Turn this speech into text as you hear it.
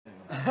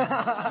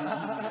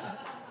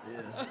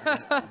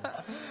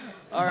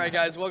All right,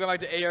 guys, welcome back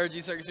to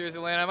ARGCS Series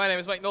Atlanta. My name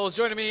is Mike Knowles.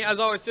 Joining me,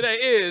 as always, today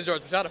is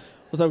George Machado.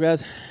 What's up,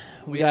 guys?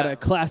 We got a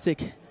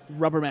classic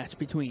rubber match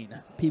between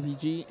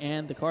PPG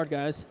and the card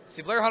guys.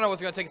 See, Blair Hunter was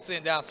going to take it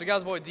sitting down, so we got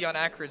his boy Deon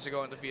Akridge to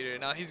go undefeated,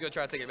 and now he's going to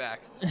try to take it back.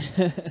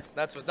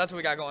 That's what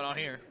we got going on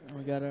here.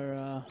 We got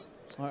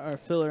our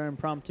filler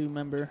impromptu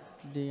member,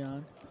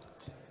 Deon.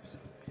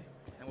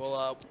 And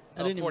we'll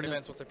 40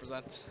 minutes once they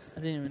present. I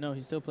didn't even know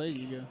he still played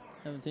Yu-Gi-Oh!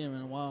 Haven't seen him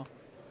in a while.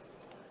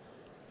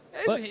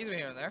 Yeah, he's been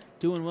here and there.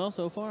 Doing well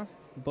so far.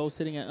 Both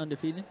sitting at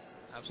undefeated.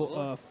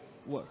 Absolutely.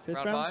 What, fifth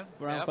round? Round 5?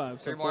 Round yep.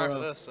 5. Three so more after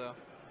this, so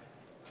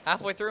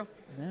halfway through.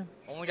 Yeah.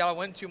 Only got to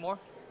win 2 more.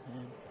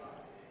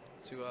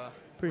 Yeah.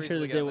 Pretty sure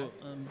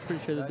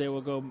that they will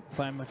go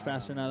by much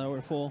faster now that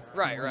we're full.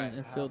 Right.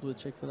 And filled with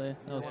Chick-fil-A.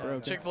 That was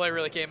broken. Chick-fil-A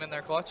really came in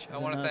there clutch. I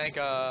want to thank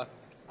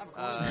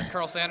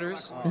Colonel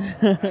Sanders.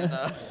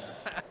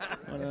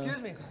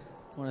 Excuse me.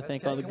 I want to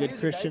thank all the good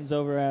Christians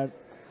over at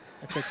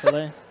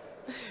Chick-fil-A.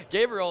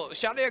 Gabriel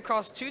shouting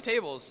across 2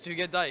 tables to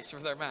get dice for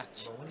their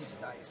match. Bro, we need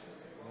dice.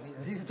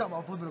 He's talking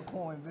about flipping a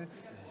coin, bitch.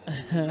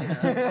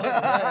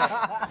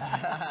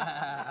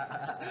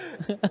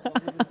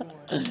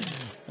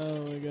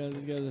 Oh my god,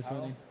 these guys are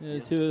funny. Yeah,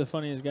 2 of the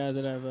funniest guys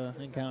that I've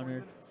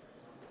encountered.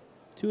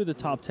 2 of the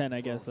top 10,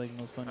 I guess, like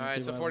most funny. All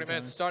right, so 40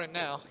 minutes starting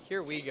now.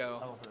 Here we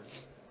go.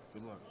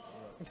 Good luck.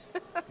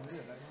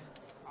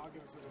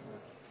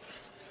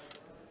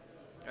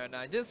 All right, now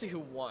I did see who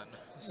won,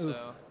 so. Oof.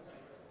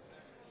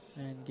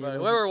 And But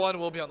whoever won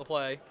will be on the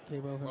play.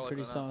 Gabriel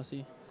pretty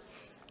saucy.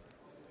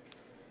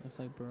 Looks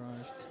like Barrage,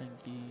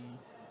 Tenki.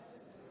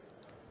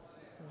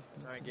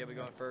 All right,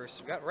 Gabriel going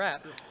first. We got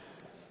Rat.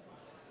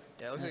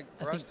 Yeah, it looks like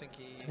Barrage,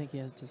 Tenki. I think he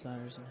has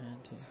Desires in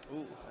hand, too.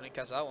 Ooh, I didn't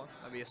catch that one.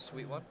 That'd be a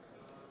sweet one.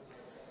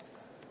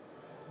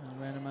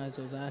 Randomize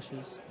those ashes.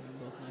 They're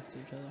both next to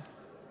each other.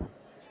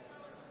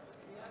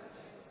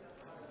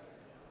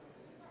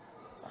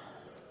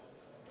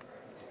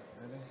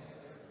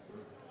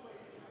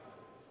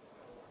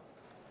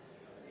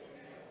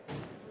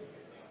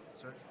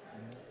 Search.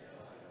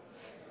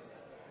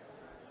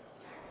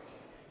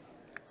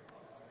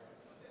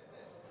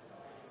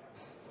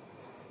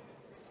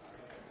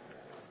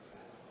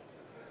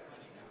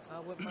 I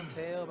whip my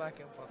tail back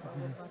and forth. I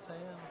whip my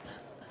tail.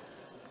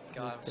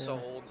 God, I'm so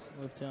old.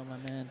 Whiptail, my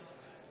man.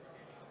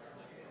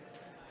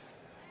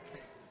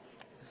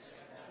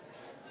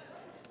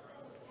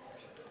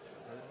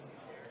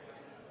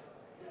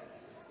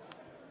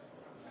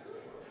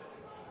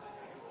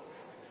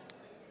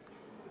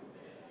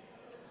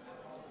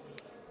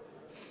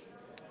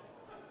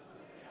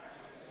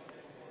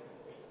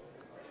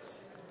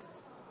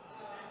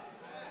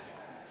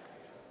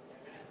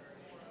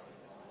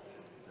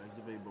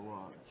 Activate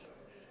barrage.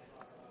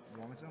 You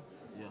want me to?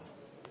 Yeah.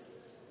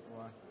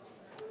 Why?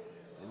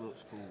 It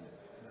looks cool.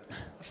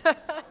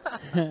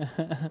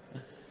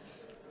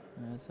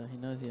 So he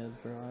knows he has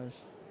barrage.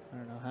 I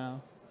don't know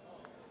how.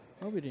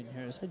 I hope he didn't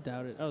hear us. I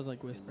doubt it. I was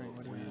like whispering. It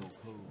looks What do you real know?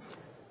 cool.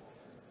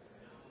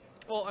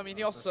 Well, I mean,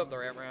 he also subbed the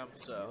Ram,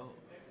 so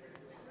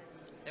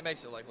it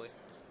makes it likely.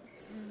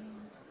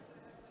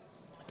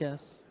 I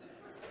guess.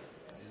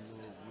 It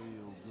look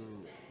real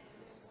good.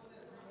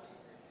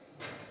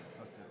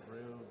 That's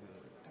real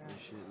good.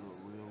 This shit look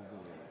real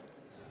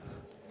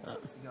good.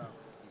 You got,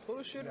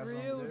 Push it got real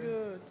something there?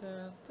 good.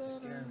 you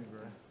scaring me,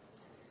 bro.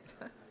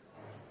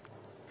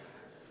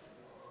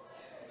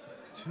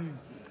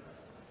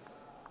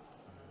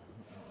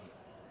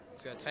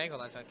 He's got a tank on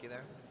that Tenki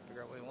there.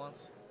 Figure out what he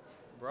wants.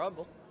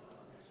 Brubble.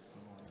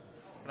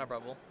 Not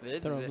Brubble.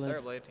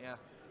 Thoroughblade, yeah.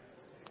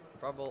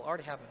 Brubble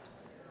already happened.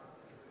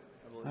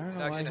 I don't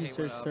know Actually, why he went,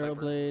 searched Viper.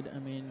 Thoroughblade. I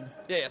mean.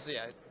 Yeah,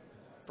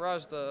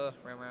 Barrage the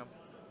Ram.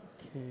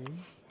 Okay.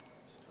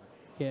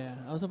 Yeah,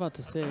 I was about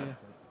to say.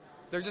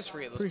 They're just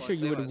free at this Pretty point.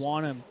 sure you so would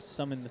want to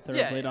summon the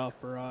Yeah, Thoroughblade yeah. off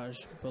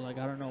Barrage, but like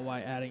I don't know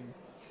why adding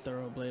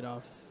Thoroughblade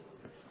off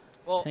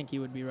Well, Tenki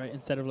would be right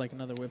instead of like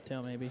another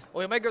Whiptail maybe.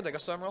 well, he might go like a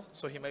Summerall,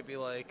 so he might be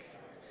like.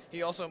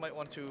 He also might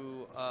want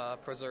to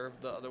preserve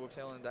the other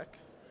Whiptail in the deck.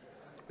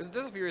 Because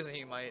there's a few reasons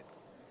he might.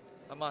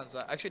 I'm on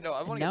Zach. Actually, no,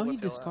 I want to get Now the he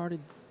Whiptail discarded.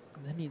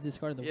 Then he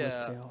discarded the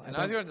yeah, Whiptail. and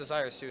now he's going to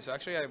Desires too, so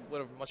actually I would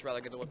have much rather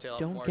get the Whiptail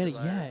out Don't before get it.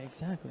 Desire. Yeah,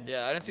 exactly.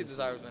 Yeah, I didn't see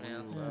Desires in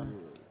hand, so. Yeah.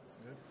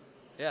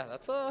 Yeah,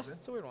 that's a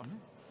weird one.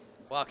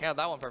 Wow, count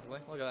that one perfectly.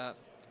 Look at that.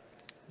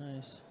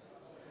 Nice.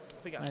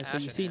 We got Nice. Ash So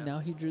you in see hand. now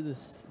he drew the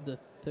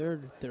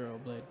 3rd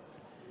Thoroughblade.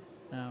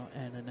 Now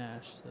and an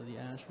Ash. So the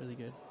Ash really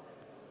good.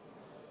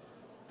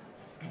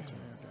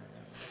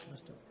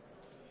 Messed up.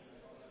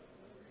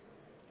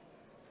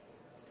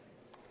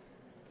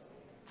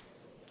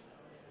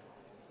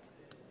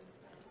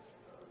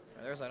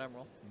 There's that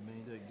Emerald. You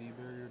made that D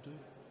barrier too?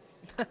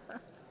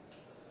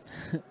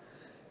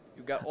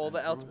 You got all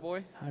the outs,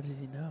 boy. How does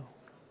he know?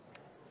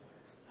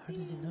 How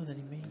does he know that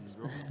he means?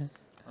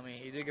 I mean,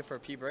 he did get for a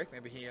P break.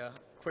 Maybe he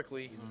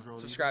quickly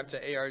subscribed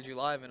to ARG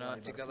Live and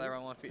take that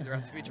round one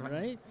round to feature.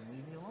 Right?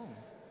 Leave me alone.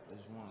 I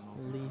just want to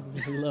know.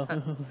 Leave me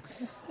alone.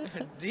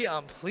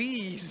 Deon,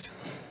 please.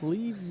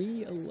 Leave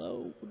me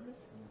alone.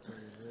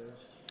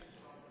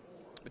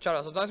 But shout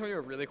out, sometimes when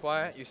you're really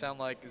quiet, you sound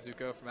like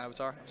Zuko from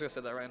Avatar. I'm just gonna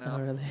say that right now.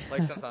 Oh, really?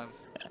 Like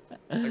sometimes.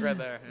 Like right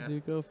there. Yeah.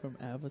 Zuko from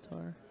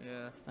Avatar?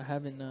 Yeah. I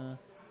haven't,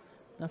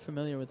 not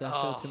familiar with that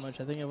Oh. show too much.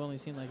 I think I've only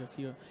seen like a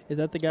few. Is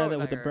that the guy Probably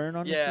that with the not burn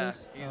on yeah, his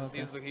face? Oh, okay.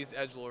 he's the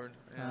edgelord.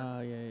 Yeah.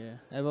 Oh, yeah.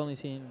 I've only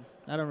seen,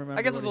 I don't remember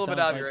I guess what it's a he little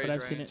bit sounds out of your like, age but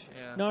I've seen it. range.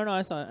 Yeah. No,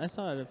 I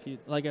saw it a few,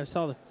 like I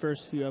saw the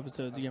first few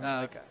episodes. You get me?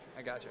 Like, Okay.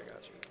 I got you.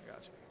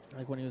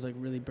 like when he was like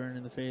really burned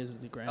in the face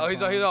with the grandpa. Oh,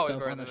 he's and always stuff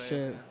burned on in the the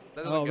ship. face.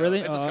 That doesn't Oh, go. really?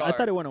 It's a Oh, scar. I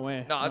thought it went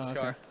away. No, it's Oh, a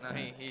scar.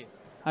 okay. No, he.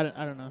 I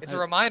don't know. It's a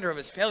reminder of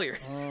his failure.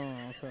 Oh,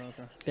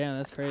 okay. Damn,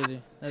 that's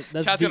crazy. That's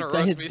Chat's deep. gonna That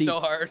roast hits me deep. so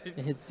hard. It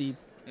hits deep.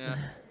 Yeah.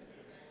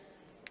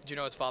 Do you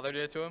know his father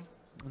did it to him?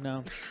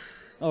 No.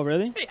 Oh,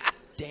 really? Yeah.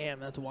 Damn,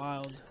 that's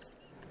wild.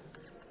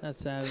 That's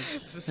savage.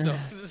 This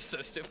is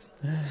so stupid.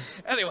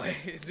 Anyway,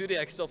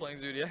 Zoodiac's still playing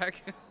Zoodiac.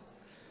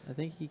 I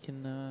think he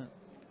can.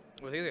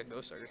 Well, he's got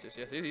Ghost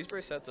ARGCS. Yeah, he's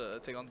pretty set to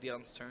take on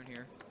Deon's turn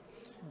here.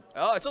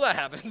 Oh, until that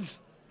happens.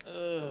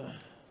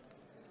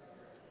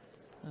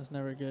 That's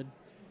never good.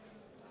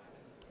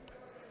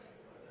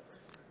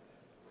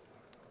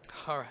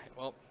 All right,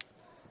 well,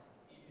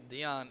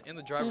 Deon in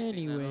the driver's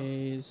seat now.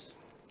 Anyways.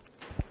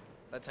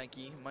 That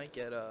tanky might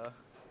get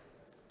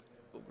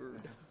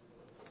ogred.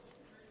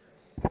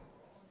 How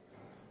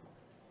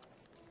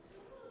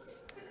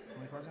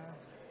many cards I have?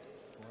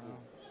 Wow.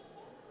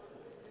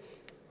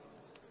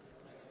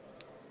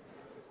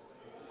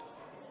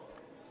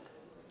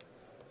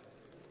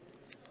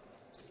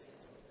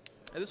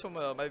 Hey, this one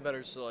might be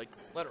better just to like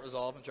let it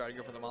resolve and try to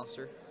go for the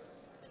monster.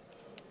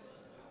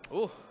 Ooh.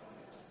 All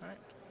right.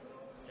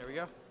 Here we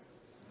go.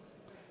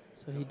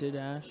 So he did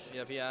Ash.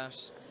 Yep, he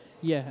asked.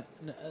 Yeah.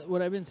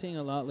 What I've been seeing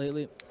a lot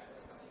lately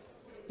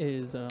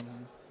is a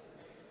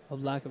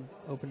lack of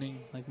opening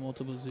like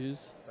multiple zoos.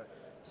 Right.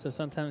 So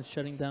sometimes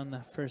shutting down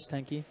that first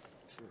tanky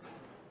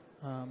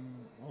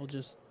will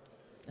just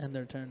end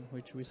their turn,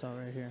 which we saw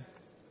right here.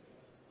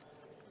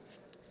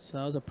 So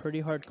that was a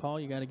pretty hard call.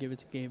 You got to give it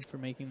to Gabe for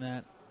making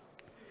that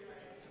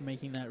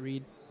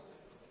read.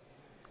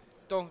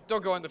 Don't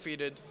go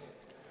undefeated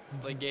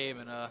like Gabe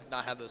and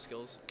not have those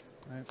skills.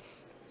 Right.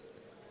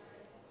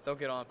 Don't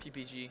get on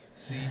PPG,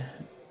 C,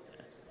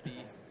 B,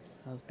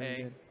 That was pretty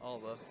A, good. all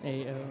the.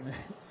 A-O.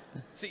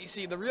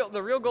 See, the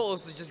real goal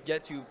is to just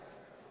get to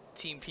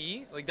Team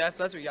P. Like that's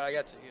what you gotta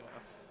get to,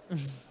 you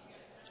know.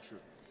 True.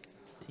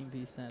 Team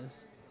B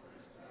status.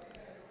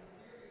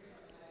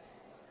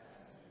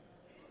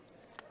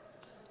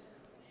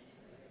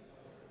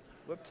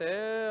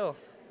 Whiptail,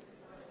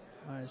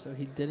 All right, so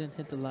he didn't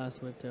hit the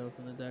last whiptail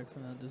from the deck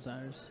from the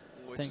Desires.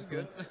 which is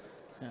good.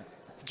 Yeah.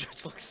 The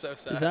judge looks so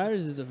sad.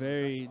 Desires is a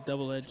very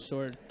double-edged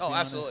sword. to Oh, be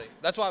absolutely.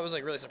 honest. That's why I was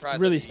like really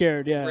surprised. Really that he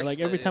scared, yeah. risked Like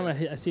every it, time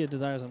yeah. I see a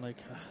Desires, I'm like,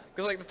 ugh.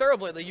 Because like the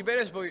Thoroughblade, like you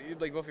banish both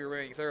of your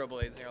remaining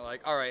Thoroughblades, and you're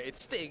like, all right, it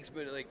stinks,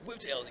 but like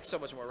Whiptail is like so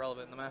much more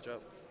relevant in the matchup.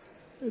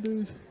 It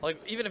is.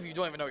 Like even if you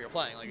don't even know what you're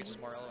playing, like it's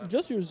just more relevant.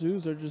 Just your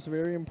zoos are just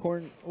very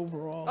important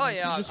overall. Oh,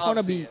 yeah, you just want to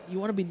obviously, be you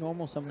want to be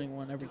normal summoning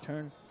one every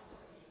turn.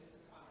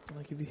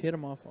 Like if you hit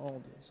them off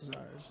all the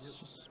Desires, it's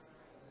just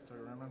So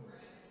remember?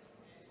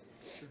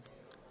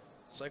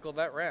 Cycle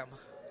that ram.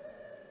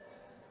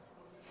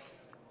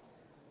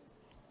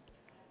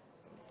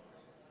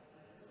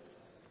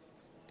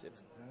 Didn't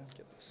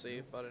get the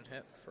save button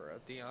hit for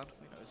Deon.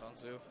 We know he's on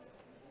Zoo.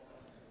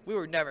 We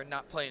were never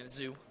not playing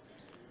Zoo.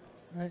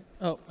 right.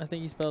 Oh, I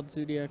think he spelled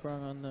Zoodiac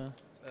wrong on the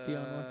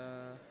Deon one.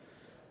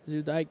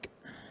 Zoodiac.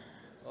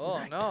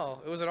 Oh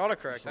no, it was an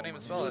autocorrect. I didn't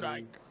even spell it.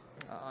 Zoodiac.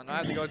 Now I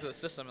have to go into the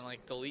system and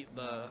like delete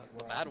the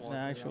bad one. The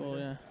actual,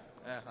 yeah.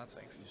 Yeah, that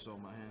stinks. You saw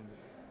my hand.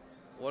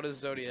 What is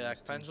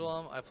Zoodiac?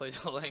 Pendulum? I play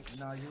Duel Links.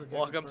 No, you were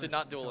Gabriel Welcome to first.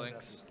 not Duel Tell me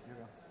Links. that. Here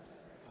you go.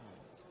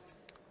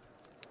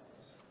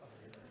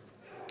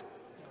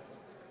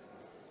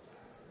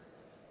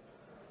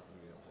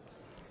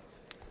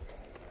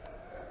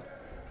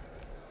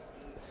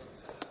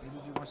 Maybe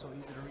you weren't so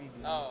easy to read.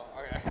 Dude. Oh,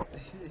 okay.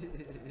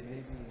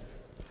 Maybe.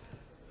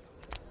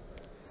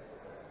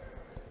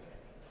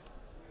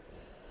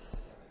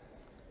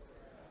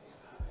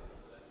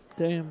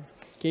 Damn.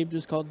 Gabe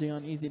just called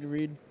Deon easy to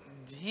read.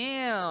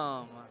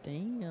 Damn.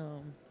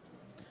 Damn.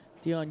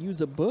 Deon, use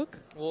a book?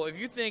 Well, if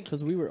you think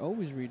Because we were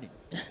always reading.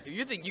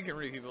 you can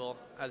read people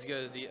as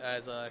good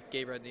as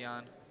Gabriel and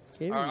Deon,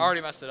 Gabe I is-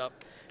 already messed it up.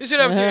 You should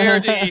have to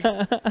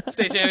ARG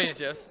State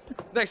Championships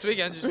next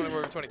weekend, June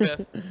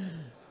 25th.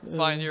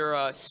 Find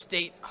your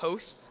state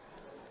host,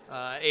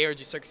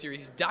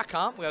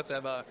 ARGCircuitSeries.com. We also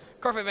have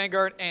Carfight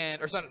Vanguard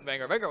or Sun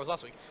Vanguard. Vanguard was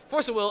last week.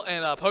 Force of Will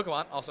and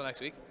Pokemon also next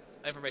week.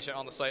 Information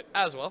on the site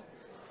as well.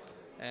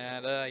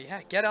 And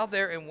yeah, get out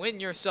there and win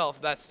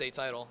yourself that state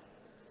title.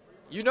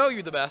 You know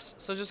you're the best,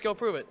 so just go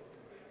prove it.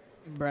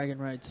 Bragging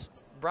rights.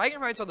 Bragging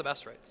rights are the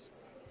best rights.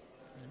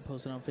 And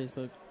post it on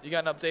Facebook. You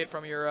got an update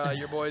from your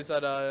boys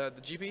at the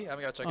GP? I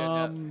haven't got to check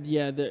in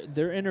yet. Yeah,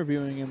 they're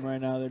interviewing him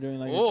right now. They're doing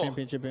like Oh, a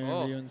championship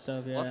interview and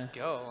stuff. Yeah. Let's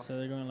go. So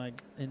they're going like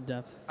in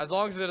depth. As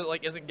long as it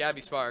like isn't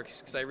Gabby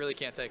Sparks, because I really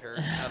can't take her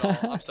at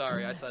all. I'm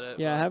sorry, I said it.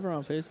 Yeah, I but- have her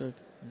on Facebook.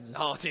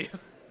 Oh, do you?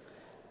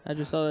 I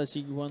just saw that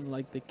she won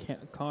like the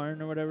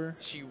Karn or whatever.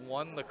 She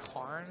won the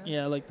Karn?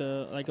 Yeah, like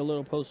a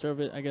little poster of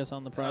it, I guess,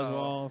 on the prize Oh.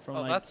 wall from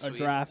Oh, like that's a sweet.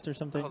 draft or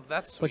something. Oh,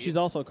 that's sweet. But she's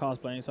also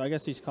cosplaying, so I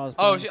guess she's cosplaying.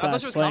 Oh, I thought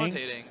she was playing.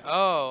 commentating.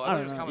 Oh, I I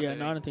don't thought know. she was Yeah, commentating.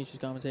 no, I don't think she's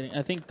commentating.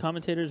 I think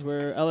commentators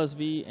were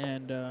LSV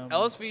and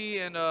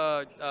LSV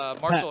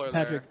and Marshall are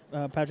Patrick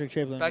there. Patrick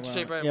Chamberlain. Patrick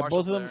Chamberlain and yeah,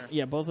 Marshall's both of them. there.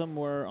 Yeah, both of them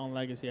were on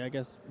Legacy. I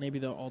guess maybe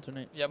they'll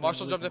alternate. Yeah,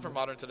 Marshall jumped in for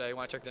Modern today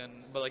when I checked in,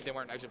 but like they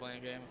weren't actually playing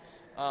a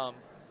game.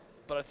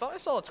 But I thought I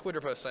saw a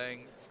Twitter post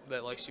saying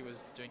that like she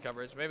was doing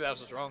coverage. Maybe that was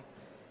just wrong,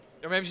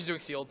 or maybe she's doing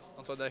sealed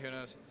on Sunday. Who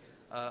knows?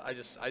 I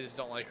just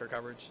don't like her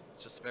coverage.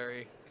 It's just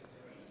very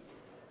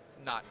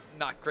not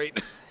great.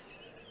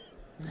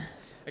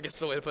 I guess is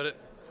the way to put it.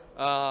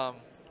 Yeah.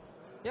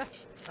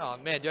 Oh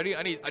man, dude,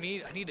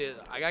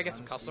 I gotta get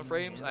some custom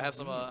frames. I have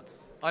some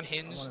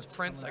unhinged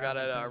prints I got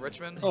at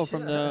Richmond. Oh,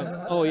 from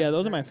the. Oh yeah,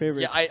 those are my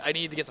favorites. Yeah, I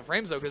need to get some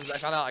frames though because I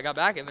found out I got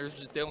back and they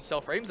don't sell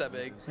frames that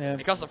big. Yeah.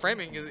 And custom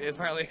framing is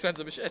apparently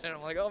expensive as shit. And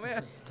I'm like, oh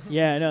man.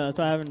 Yeah, no, that's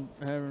why I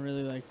haven't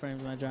really like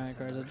framed my giant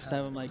cards. I just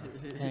have them like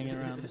hanging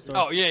around the store.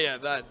 Oh yeah,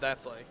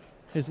 that's like.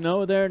 Is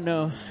Noah there?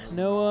 No.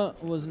 Noah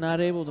was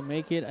not able to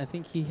make it. I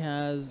think he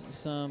has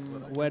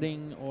some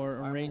wedding or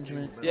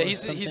arrangement. Yeah, or he's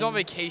something. on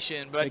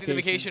vacation, but I think the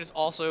vacation is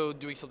also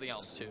doing something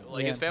else too.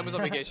 Like his Yeah. family's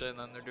on vacation and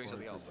then they're doing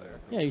something else there.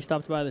 Yeah, he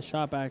stopped by the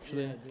shop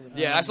actually.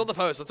 Yeah, I saw the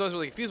post. That's why I was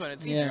really confused when I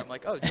didn't see Yeah. there. I'm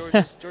like, oh,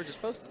 George just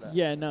posted that.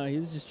 Yeah, no, he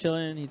was just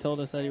chilling. He told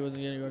us that he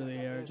wasn't going to go to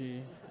the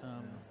ARG.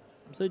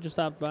 So he just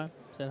stopped by,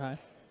 said hi.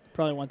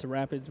 Probably went to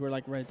Rapids. We're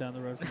like right down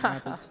the road from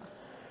Rapids.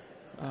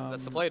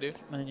 That's the play, dude.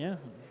 And yeah.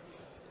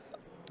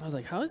 I was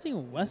like, how is he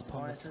in West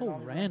Palm? It's so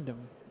random.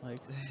 Like,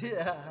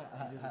 Yeah.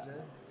 Are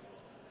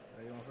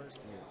you on first?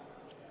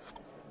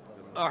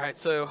 All right,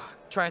 so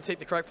try and take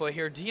the correct play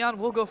here. Deon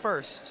will go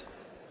first.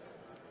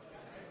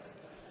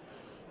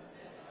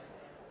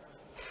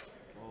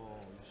 Oh,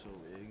 you're so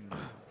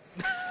ignorant.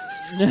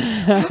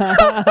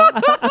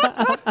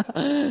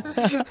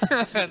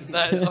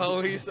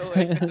 He's so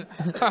ignorant.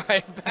 All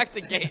right, back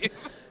to Gabe.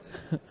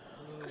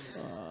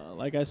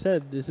 like I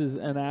said, this is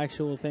an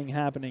actual thing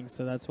happening,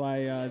 so that's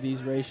why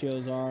these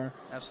ratios are.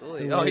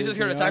 Absolutely. the Oh, way he's just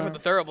going to they attack are.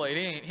 with the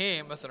Thoroughblade. He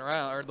ain't messing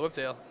around. Or the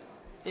Whiptail.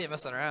 He ain't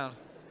messing around.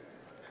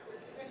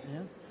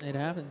 Yeah, it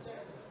happens.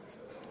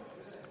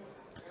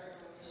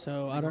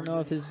 So I don't know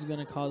if this is going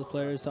to cause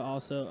players to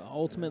also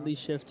ultimately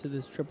shift to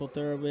this triple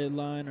Thoroughblade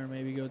line, or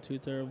maybe go to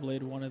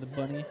Thoroughblade, one of the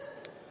Bunny.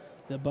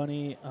 The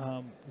Bunny,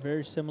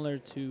 very similar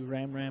to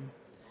Ram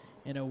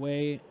in a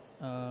way.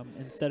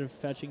 Instead of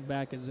fetching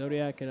back a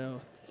Zoodiac,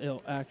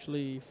 it'll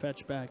actually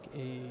fetch back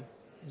a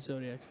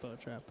Zoodiac spell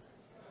trap.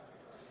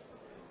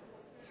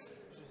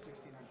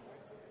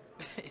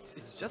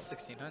 It's just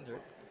 1600.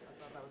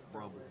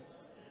 Rubber.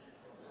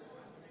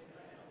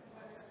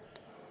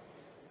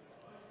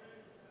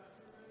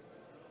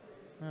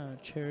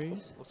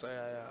 Cherries. Looks like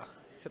I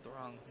hit the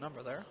wrong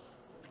number there.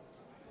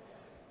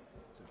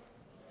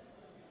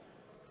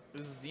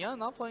 Is Deon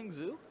not playing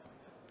Zoo?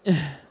 No,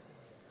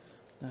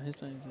 he's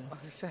playing Zoo. I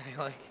was saying,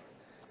 like,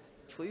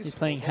 please. He's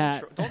playing don't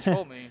Hat. Don't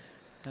troll me.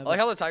 I like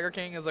how the Tiger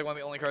King is like one of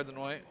the only cards in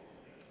white.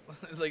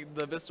 It's like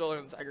the Bistol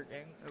and Tiger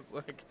King. It's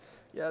like,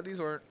 yeah, these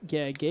weren't.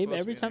 Yeah, Gabe, supposed to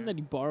every be in time here. that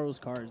he borrows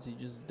cards, he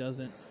just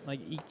doesn't.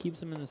 Like, he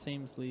keeps them in the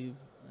same sleeve.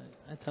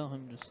 I tell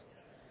him just.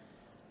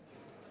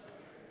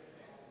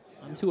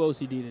 I'm too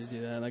OCD to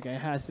do that. Like, it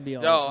has to be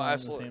all, No, all in the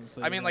absolutely. same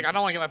sleeve. I mean, like, I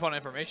don't want to get my opponent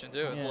information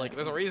too. It's Yeah. like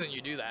there's a reason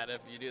you do that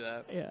if you do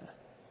that. Yeah.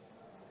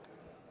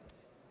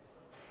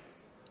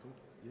 Cool.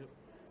 Yep.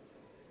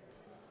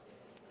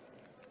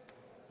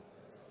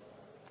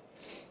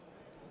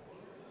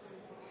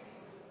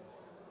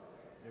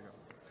 Here you go.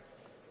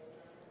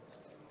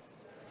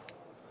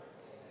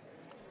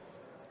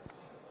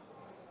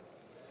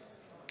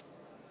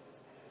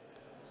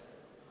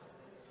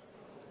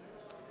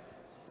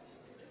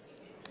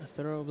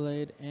 A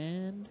Thoroughblade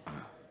and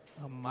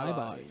a My Body.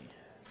 Body.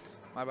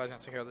 My body's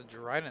gonna take care of the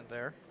Trident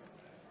there.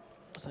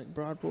 It's like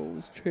Broadwell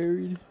was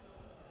cherried.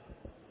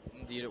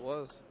 Indeed, it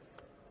was.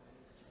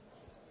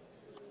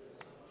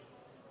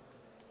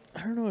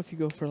 I don't know if you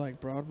go for like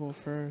Broadwell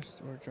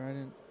first or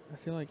Trident. I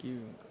feel like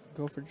you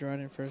go for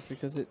Trident first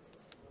because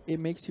it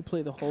makes you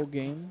play the whole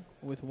game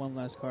with one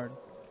less card,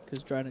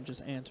 because Trident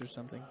just answers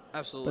something.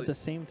 Absolutely. But at the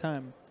same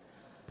time,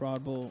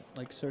 Broadwell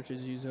like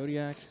searches you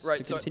Zodiacs Right,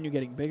 to so- continue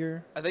getting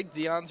bigger. I think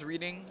Deon's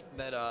reading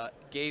that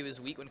Gabe is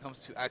weak when it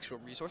comes to actual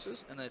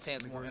resources, and then his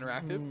hand's more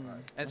interactive.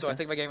 And so I okay.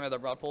 think by getting rid of the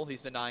broad pull,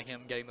 he's denying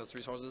him getting those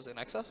resources in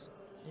excess.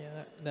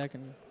 Yeah, that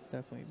can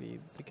definitely be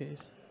the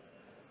case.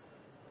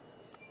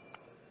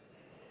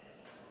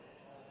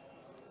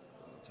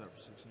 Tap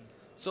for 16.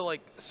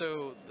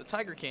 So the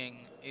Tiger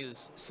King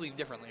is sleeved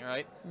differently,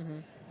 right? Mm-hmm.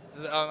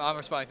 I'm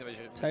responding to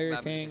Vision. Tiger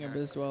Map King, Vision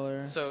Abyss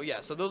Dweller. So yeah,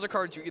 so those are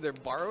cards you either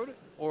borrowed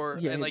or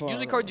Yeah, and he like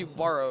usually borrowed cards you those.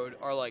 borrowed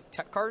are like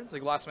tech cards,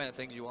 like last minute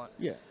things you want.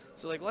 Yeah.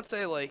 So like let's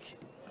say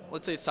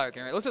it's Tiger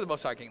King, right? Let's say they're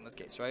both Tiger King in this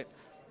case, right?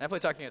 And I play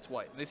Tiger King, it's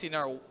white. And they see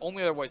our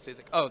only other white states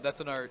like, oh, that's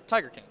another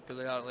Tiger King because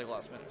they got it like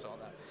last minute, so all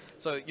that.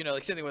 So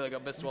like same thing with like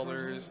Abyss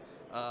Dwellers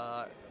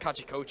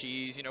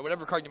Kachikochis, you know,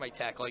 whatever card you might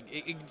tech. Like,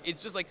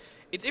 it's just like,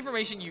 it's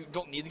information you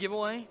don't need to give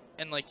away,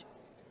 and like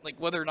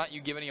whether or not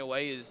you give any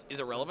away is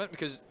irrelevant,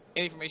 because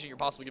any information you're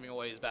possibly giving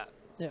away is bad.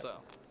 Yeah. So.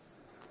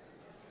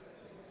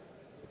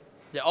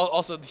 Yeah.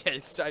 Also, yeah,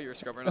 it's how you're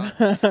scrubbing on.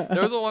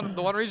 There was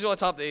the one regional I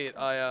topped 8.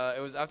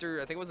 It was after,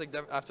 I think it was like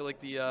after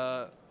like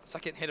the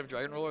second hit of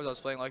Dragon Rollers. I was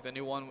playing like the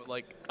new one with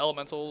like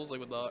elementals,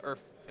 like with the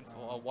Earth and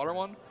Water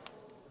one,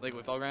 like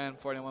with Felgran.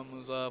 41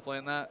 was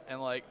playing that,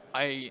 and like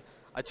I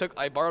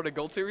borrowed a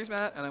Gold Series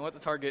mat, and I went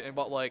to Target and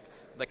bought like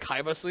the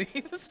Kaiba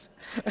sleeves,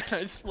 and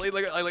I just played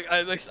like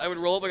I would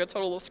roll up like a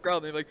total little scrub,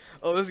 and they'd be like,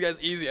 oh, this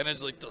guy's easy, and I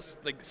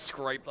just like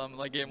scrape them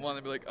like game 1,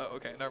 and be like, oh,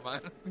 okay, never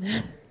mind.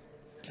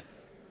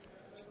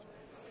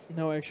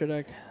 No extra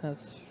deck.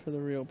 That's for the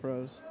real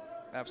pros.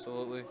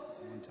 Absolutely.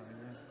 One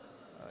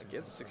tiger.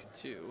 Gives a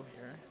 62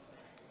 here.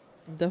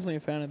 I'm definitely a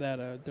fan of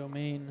that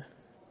Domain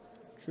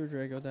True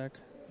Drago deck.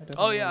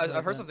 Oh yeah,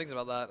 I've heard some things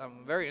about that.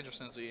 I'm very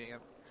interested in seeing it.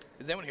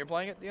 Is anyone here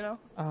playing it? Do you know?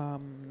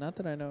 Not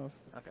that I know of.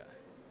 Okay.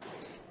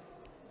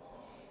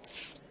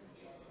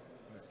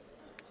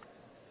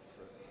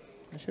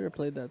 I should have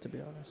played that, to be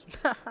honest.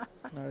 Now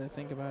that I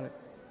think about it.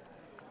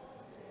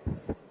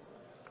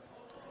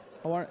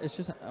 I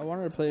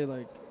wanted to play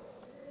like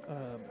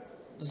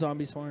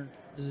Zombie Sworn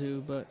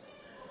Zoo, but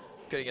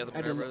Couldn't get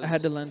the I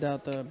had to lend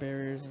out the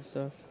barriers and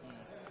stuff.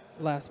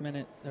 Last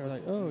minute, they were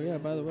like, "Oh yeah,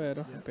 by the way, I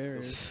don't have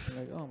barriers." I'm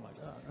like, "Oh my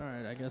god! All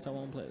right, I guess I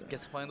won't play that."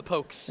 Guess I'm playing the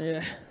pokes.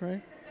 Yeah,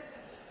 right.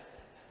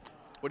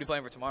 What are you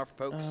playing for tomorrow for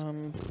pokes?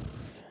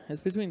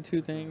 It's between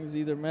two things: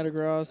 either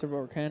Metagross or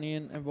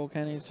Volcanion. And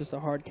Volcanion is just a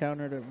hard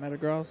counter to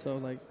Metagross. So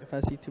like, if I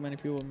see too many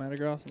people with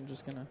Metagross, I'm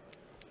just gonna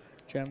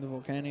jam the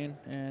Volcanion,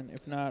 and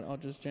if not, I'll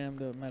just jam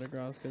the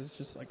Metagross because it's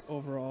just like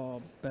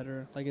overall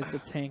better. Like it's a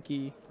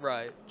tanky,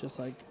 Right. just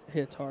like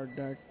hits hard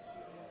deck.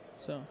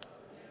 So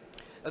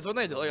That's one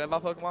thing I do like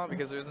about Pokemon,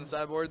 because there's in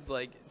sideboards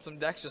like some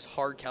decks just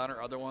hard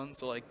counter other ones.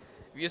 So like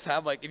if you just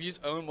have like if you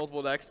just own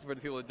multiple decks compared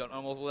to people that don't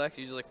own multiple decks,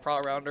 you just like prowl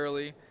around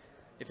early.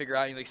 You figure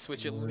out you like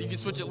switch it. You can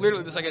switch it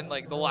literally the second,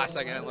 like the last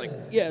second, and like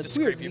yeah, just it's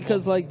scrape weird people.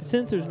 because like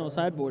since there's no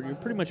sideboard, you're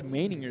pretty much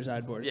maining your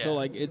sideboard. Yeah. So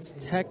like it's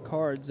tech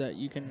cards that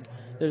you can.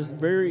 There's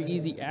very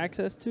easy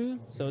access to,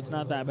 so it's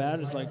not that bad.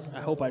 It's like I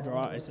hope I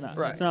draw. It's not.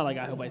 Right. It's not like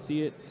I hope I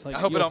see it. It's like I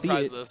hope I you'll don't see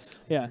prize it. this.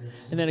 Yeah,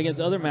 and then against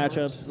other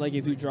matchups, like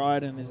if you draw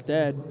it and it's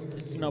dead,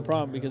 it's no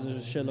problem because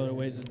there's a shitload of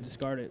ways to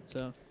discard it.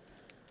 So.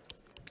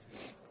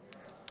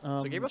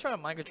 So Gabriel's trying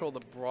to mind control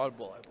the Broad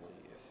Bull, I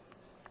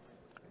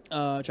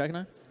believe. Check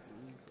and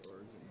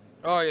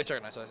Oh yeah, check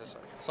it. Nice. I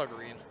saw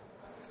green.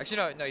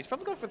 Actually, no. He's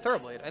probably going for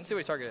Thoroughblade. I didn't see what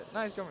he targeted.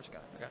 No, he's going for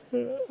Chicana. Okay.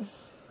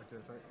 Active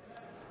effect.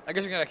 I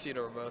guess you're gonna exceed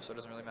over both, so it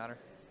doesn't really matter.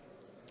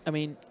 I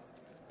mean,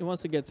 he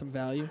wants to get some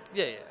value,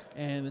 Yeah.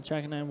 and the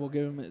Check and will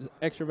give him his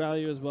extra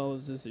value as well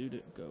as this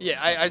Zoodiac go. Yeah,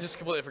 I just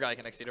completely forgot I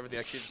can exceed over the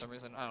exceed for some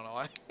reason. I don't know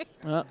why.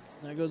 Well,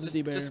 there goes the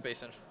D-Bear. Just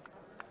spacing.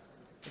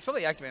 He's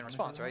probably activating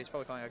response, right? He's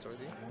probably calling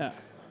XRZ. Yeah.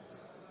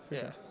 For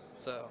Yeah. sure.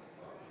 So,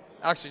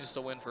 actually, just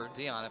a win for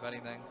Deon, if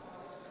anything.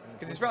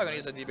 Because he's probably going to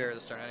use a D-Bear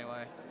this turn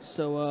anyway.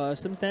 So,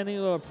 some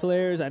standing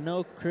players. I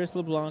know Chris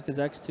LeBlanc is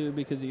X2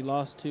 because he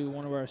lost to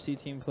one of our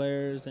C-team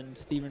players, and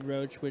Steven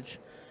Roach, which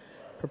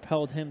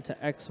propelled him to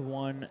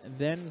X1.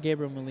 Then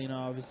Gabriel Molina,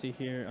 obviously,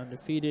 here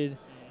undefeated.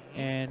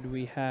 And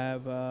we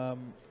have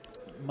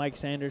Mike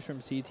Sanders from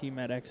C-team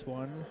at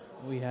X1.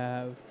 We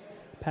have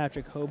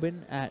Patrick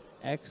Hoban at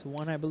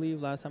X1, I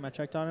believe, last time I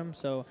checked on him.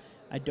 So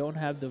I don't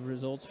have the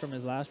results from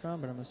his last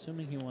round, but I'm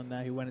assuming he won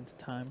that. He went into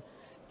time.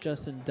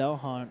 Justin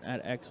Delhon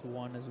at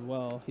X1 as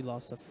well. He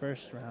lost the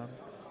first round.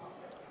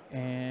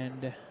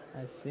 And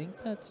I think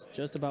that's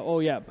just about... Oh,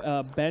 yeah.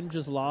 Ben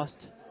just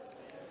lost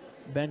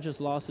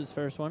his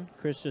first one.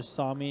 Chris just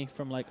saw me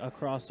from, like,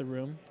 across the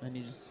room, and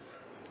he just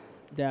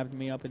dabbed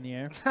me up in the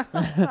air.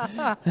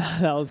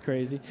 That was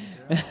crazy.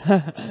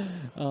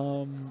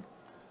 And,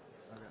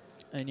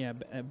 yeah,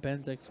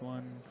 Ben's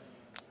X1. I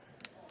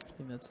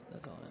think that's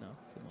all I know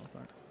for the most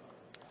part.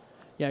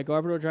 Yeah,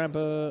 Gabriel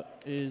Drampa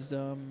is...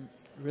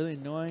 really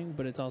annoying,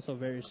 but it's also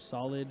very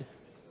solid.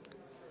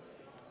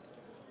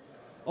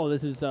 Oh,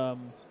 this is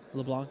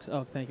LeBlanc's.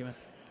 Oh, thank you, man.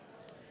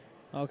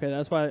 Okay,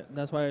 that's why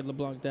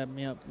LeBlanc dabbed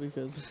me up,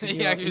 because he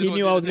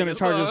knew I was gonna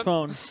charge his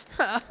phone.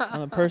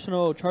 I'm a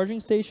personal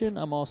charging station.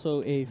 I'm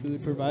also a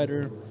food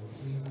provider.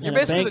 You're and a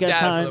basically bank the at dad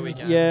for times. the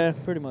weekend. Yeah,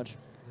 pretty much.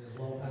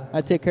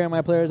 I take care of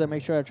my players. I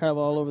make sure I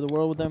travel all over the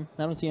world with them.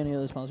 I don't see any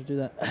other sponsors do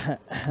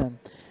that.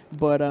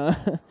 But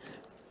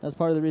that's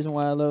part of the reason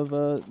why I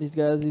love these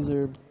guys. These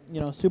are,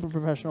 super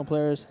professional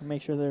players.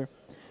 Make sure they're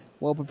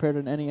well prepared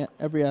in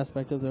every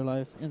aspect of their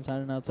life, inside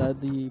and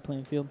outside the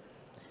playing field.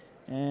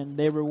 And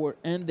they reward,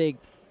 and they,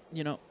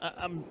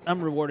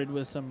 I'm rewarded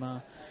with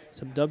some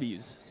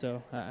W's.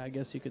 So I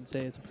guess you could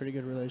say it's a pretty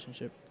good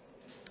relationship.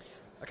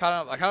 I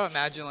kind of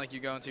imagine like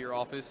you go into your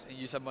office and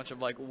you just have a bunch of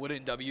like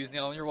wooden W's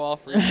nailed on your wall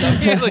for each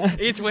W.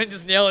 Like each win,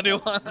 just nail a new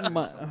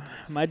one.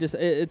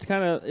 It's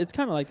kind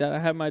of like that. I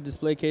have my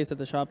display case at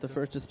the shop, the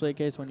first display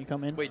case when you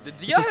come in. Wait, did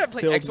It's Dion just have to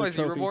play filled with XYZ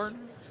trophies.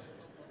 Reborn?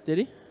 Did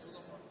he?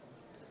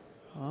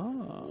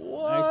 Oh,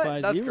 What?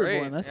 X-Y-Z That's Reborn.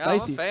 great. That's Yeah, I'm a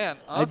spicy. fan.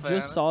 I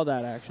just saw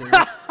that actually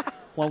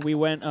when we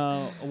went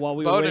while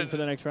we were Bowden- waiting for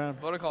the next round.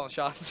 Bowden calling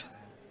shots.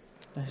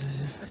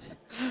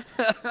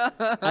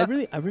 I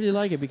really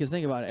like it because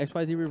think about it.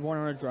 XYZ Reborn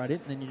on a Dread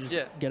it, and then you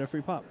just get a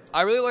free pop.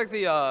 I really like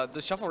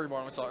the Shuffle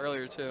Reborn we saw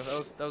earlier too.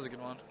 That was a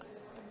good one.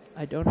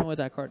 I don't know what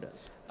that card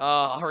does.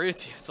 I'll read it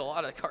to you. It's a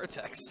lot of card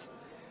text.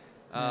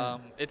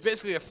 It's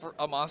basically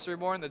a monster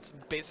reborn that's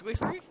basically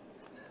free.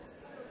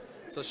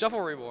 So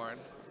Shuffle Reborn,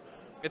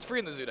 it's free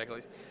in the Zoodiac at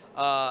least.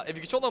 If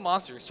you control no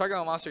monsters, target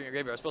a monster in your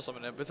graveyard, spell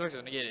summon it, but it's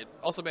actually negated.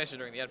 Also banish it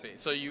during the end phase.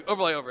 So you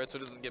overlay over it so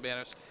it doesn't get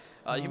banished.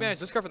 You can banish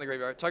this card from the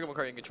graveyard, target one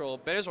card you control,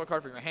 banish one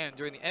card from your hand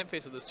during the end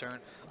phase of this turn.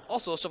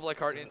 Also shuffle that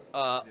card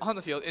on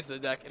the field into the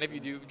deck, and if you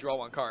do, draw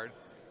one card.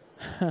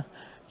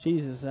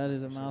 Jesus, that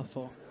is a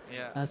mouthful.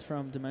 Yeah. That's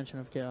from Dimension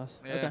of Chaos.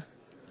 Yeah.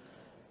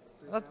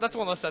 Okay. That's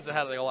one of those sets that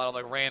had like a lot of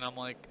like random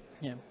like.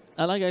 Yeah.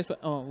 I like X.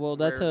 Oh well,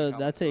 that's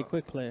a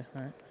quick play,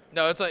 right?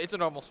 No, it's a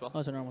normal spell. Oh,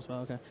 it's a normal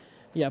spell. Okay.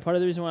 Yeah, part of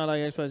the reason why I like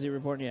XYZ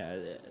Reborn, yeah.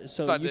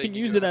 So Fact you that can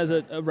you use can it do as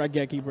a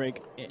Raigeki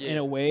break in Yeah.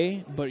 a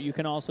way, but you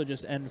can also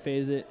just end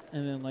phase it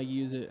and then like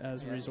use it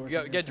as a resource.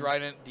 You get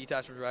Dryden,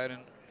 detach from Dryden.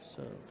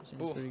 So it seems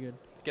Ooh. pretty good.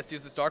 Gets to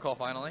use this Dark Hole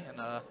finally, and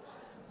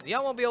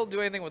Deon won't be able to do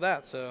anything with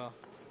that. So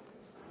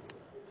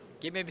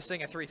game may be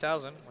sitting at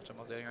 3,000, which I'm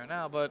updating right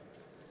now, but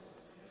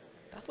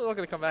definitely not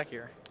going to come back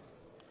here.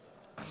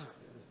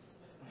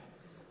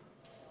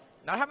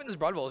 Not having this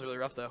Broad Bowl is really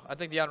rough, though. I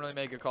think Deon really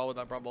made a good call with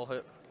that Broad Bowl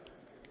hit.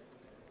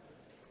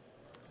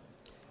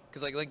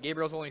 Because like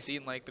Gabriel's only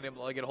seen like been able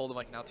to like, get a hold of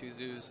like now 2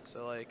 zoos,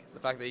 so like the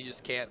fact that he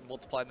just can't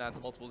multiply that to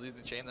multiple zoos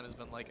and chain them has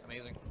been like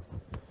amazing.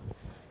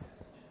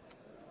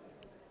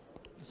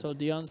 So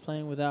Deon's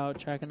playing without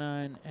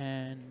Chakanine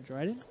and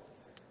Dryden?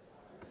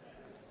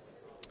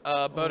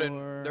 Bowden,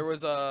 Or- there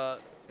was a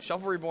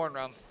Shuffle Reborn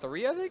round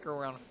 3, I think, or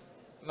round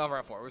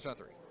 4. It was round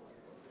 3.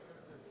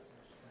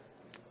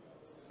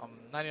 I'm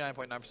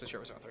 99.9% sure it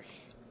was round 3.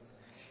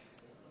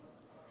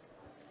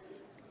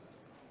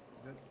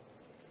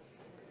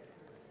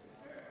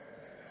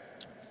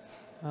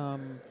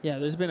 Yeah,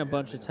 there's been a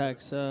bunch of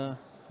texts that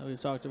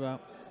we've talked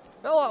about.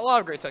 A lot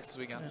of great texts this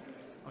weekend. Yeah.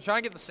 I'm trying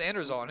to get the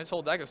Sanders on. His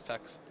whole deck is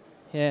text.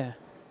 Yeah.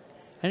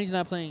 And he's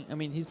not playing, I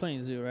mean, he's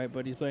playing Zoo, right?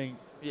 But he's playing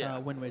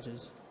Wind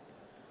Witches.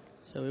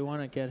 So we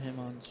want to get him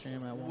on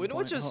stream at one Wind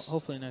point. Witches-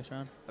 Hopefully next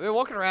round. I've been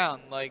walking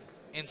around like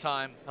in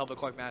time, helping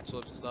collect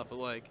matchups and stuff, but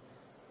like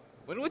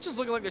Wind Witch is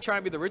looking like they're trying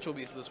to be the ritual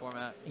beast of this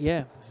format.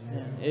 Yeah.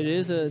 It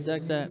is a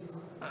deck that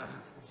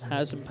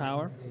has some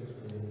power.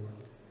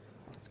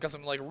 It's got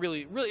some like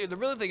really the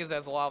really thing is that it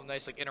has a lot of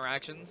nice like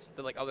interactions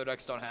that like other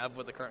decks don't have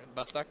with the current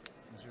best deck.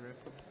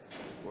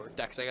 Or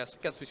decks, I guess.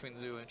 Between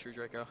Zoo and True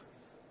Draco.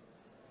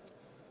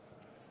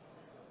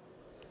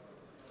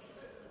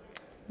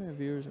 How many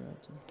viewers are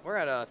up to? We're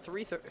at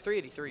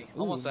 383. Ooh,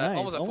 almost nice.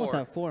 at almost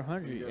at 4.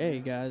 400. Hey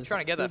guys.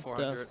 Trying to get that good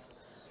 400. stuff.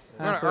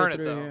 We're gonna Halfway earn it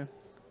through though. here.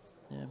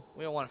 Yeah,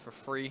 We don't want it for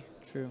free.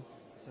 true.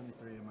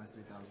 73 of my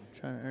 3,000.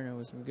 Trying to earn it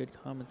with some good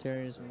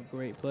commentary and some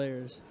great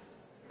players.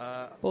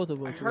 I Both of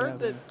which we heard have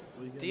that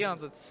here.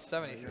 Deon's at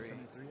 73.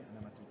 73 and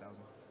then my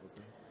 3,000.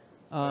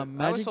 I was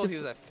Magic, told he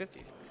was at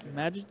 50.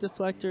 Magic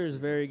Deflector is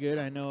very good.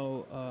 I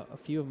know a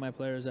few of my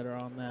players that are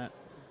on that,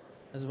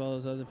 as well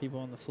as other people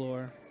on the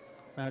floor.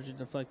 Magic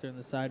Deflector in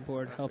the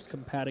sideboard helps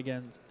combat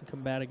against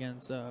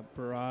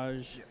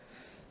Barrage,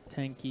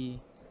 Tanky,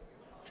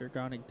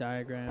 Dragonic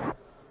Diagram.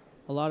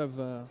 A lot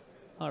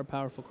of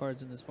powerful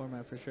cards in this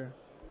format for sure.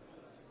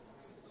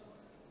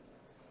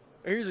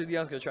 Usually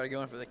Deon's gonna try to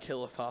go in for the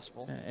kill if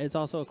possible. It's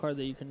also a card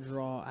that you can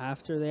draw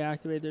after they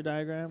activate their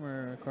diagram,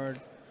 or a card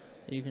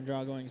that you can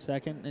draw going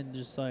second, and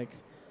just like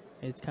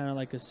it's kind of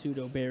like a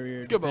pseudo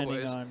barrier good both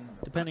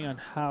depending on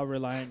how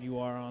reliant you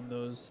are on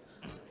those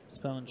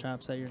spell and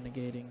traps that you're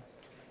negating.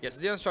 Yes,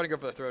 Deon's trying to go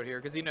for the throat here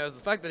because he knows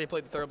the fact that he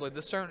played the third blade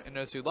this turn and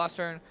knows who last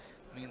turn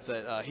means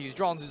that he's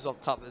drawn Zeus off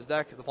the top of his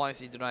deck. The Flying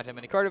Seed denied him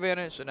any card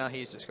advantage, so now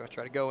he's just going to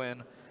try to go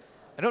in.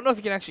 I don't know if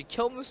he can actually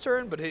kill him this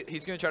turn, but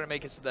he's going to try to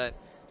make it so that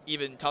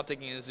even top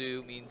taking a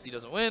Zoo means he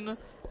doesn't win,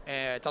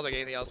 and top taking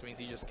anything else means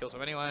he just kills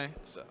him anyway.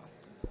 So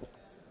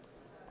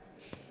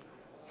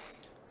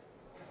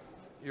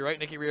you're right,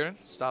 Nikki Reardon.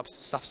 Stops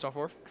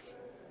Starforth.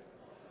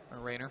 Or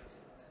Rainer.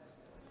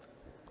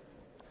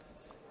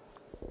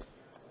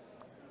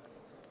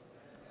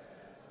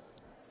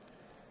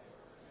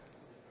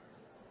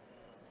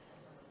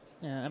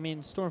 Yeah, I mean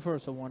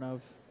Stormforce a one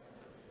of,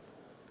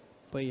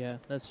 but yeah,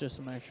 that's just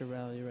some extra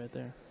value right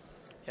there.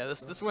 Yeah,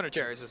 this Winter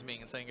Cherry is just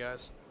being insane,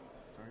 guys.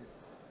 Target.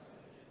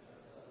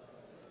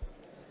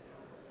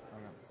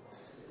 Okay.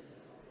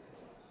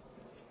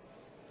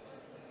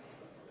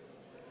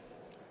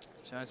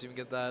 Chance to even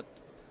get that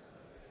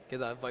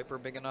Viper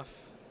big enough.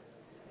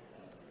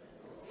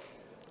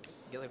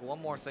 Get like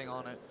one more thing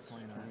on it.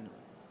 29.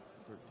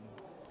 13.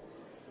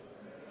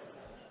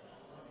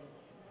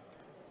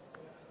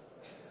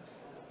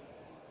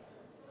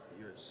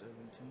 You're at 17.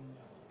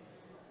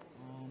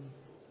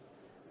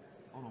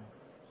 Hold on.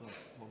 So,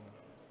 hold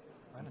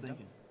on. I'm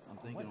thinking. I'm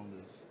thinking on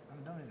this. I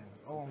haven't done anything.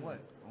 Oh, on what?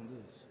 On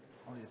this.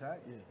 On the attack?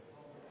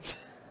 Yeah.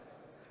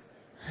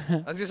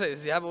 I was gonna say,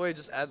 does he have a way to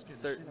just add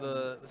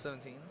the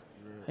 17?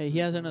 Hey, he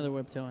has another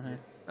whip tail in here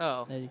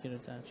Oh. that you can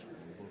attach.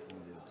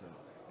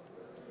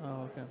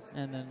 Oh, okay.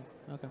 And then,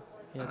 okay.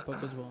 He has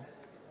book as well.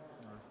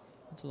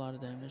 That's a lot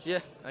of damage. Yeah,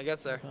 I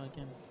guess there. Probably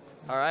can.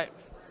 All right.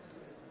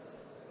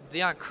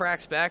 Deon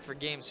cracks back for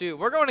game 2.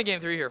 We're going to game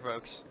 3 here,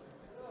 folks.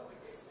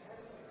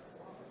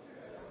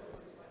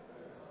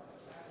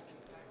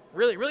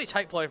 Really, really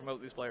tight play from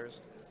both these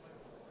players.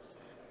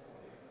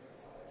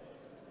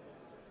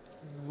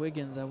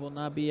 Wiggins, I will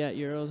not be at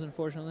Euros,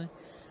 unfortunately.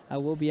 I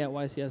will be at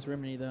YCS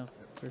Rimini, though,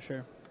 for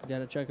sure. Got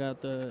to check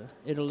out the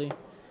Italy.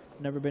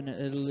 Never been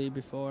to Italy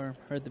before.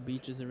 Heard the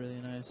beaches are really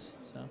nice.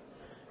 So,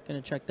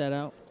 going to check that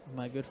out.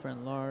 My good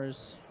friend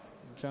Lars,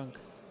 Junk.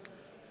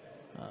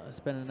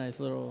 Spend a nice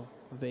little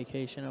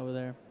vacation over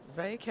there.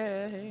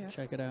 Vacay.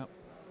 Check it out.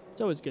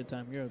 It's always a good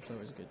time. Europe's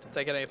always a good time.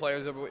 Taking any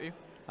players over with you?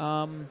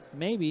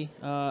 Maybe.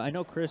 I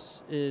know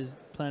Chris is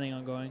planning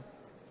on going.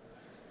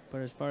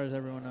 But as far as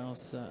everyone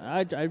else,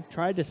 I've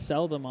tried to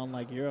sell them on,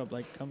 like, Europe,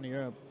 like, come to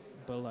Europe.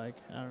 But, like,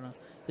 I don't know.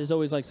 There's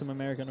always, like, some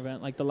American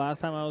event. Like, the last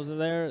time I was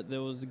there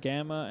was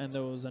Gamma, and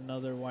there was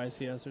another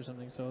YCS or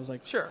something. So it was,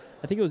 like, sure.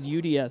 I think it was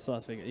UDS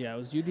Las Vegas. Yeah, it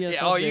was UDS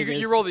Yeah, Las oh,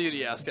 Vegas. you rolled the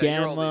UDS. Yeah,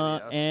 you rolled the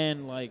Gamma, UDS.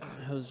 and, like,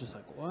 I was just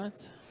like,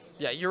 what?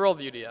 Yeah, you rolled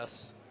the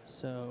UDS.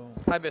 So,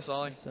 Hi, Base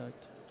Ollie. it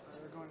sucked.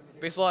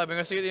 Base Ollie, am I going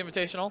to see you at the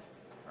Invitational?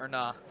 Or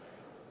nah?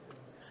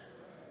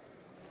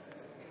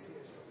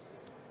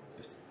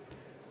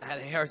 At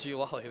ARG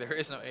Lolly. There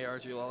is no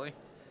ARG Lolly.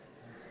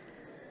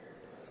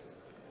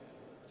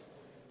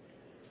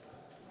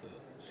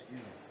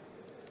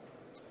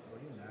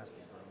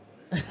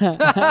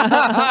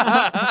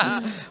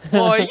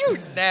 Boy, you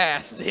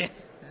nasty.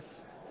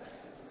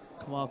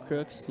 Kamal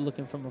Crooks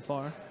looking from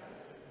afar.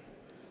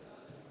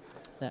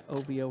 That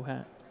OVO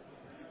hat.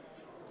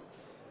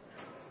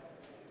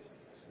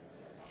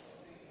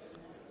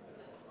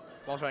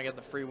 I'm trying to get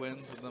the free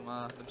wins with them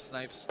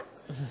snipes.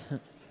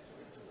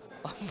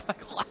 Oh my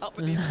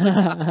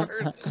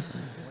God.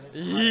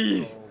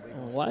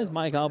 Why is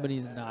Mike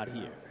Albanese not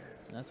here?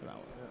 That's what I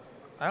want.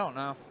 I don't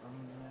know.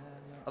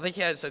 I think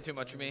he had said too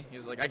much to me. He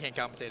was like, I can't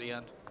compensate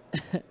again.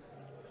 I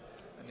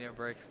need a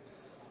break.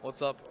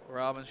 What's up,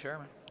 Robin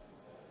Sherman?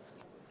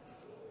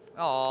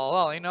 Oh,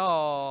 Lolly,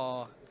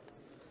 no.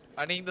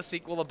 I need the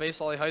sequel to Base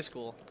Lolly High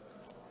School.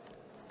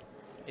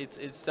 It's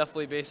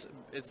definitely Base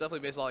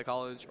Lolly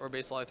College or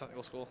Base Lolly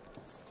Technical School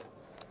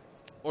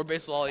or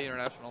Base Lolly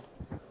International.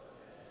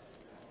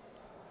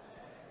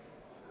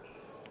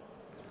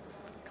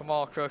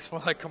 Kamal Crooks,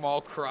 more like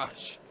Kamal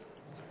Crush.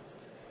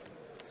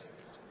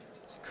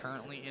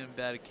 Currently in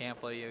bed, can't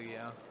play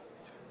Yu-Gi-Oh.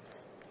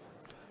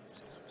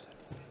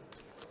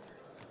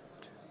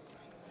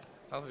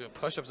 Sounds like doing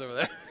push-ups over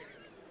there.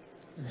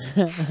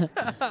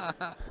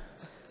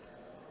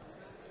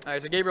 All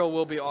right, so Gabriel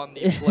will be on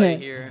the play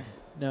here.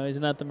 No, he's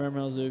not the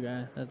Mermail Zoo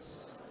guy.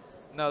 That's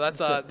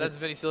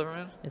Vinny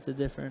Silverman. it's a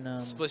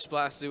different. Splish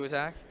Blast Zoo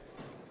Attack.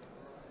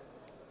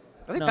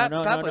 I think No, Pat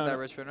no, played no, that no.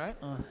 Richmond, right?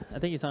 I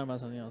think he's talking about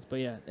something else. But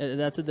yeah,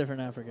 that's a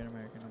different African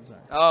American. I'm sorry.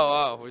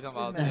 Oh, we're talking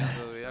about that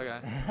movie. Okay.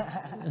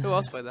 Who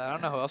else played that? I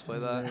don't know who else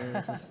played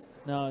that.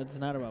 No, it's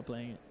not about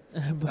playing it.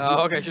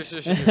 Oh, okay, sure.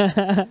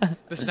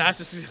 The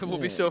Nats will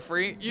be so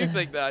free. You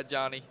think that,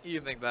 Johnny?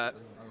 You think that?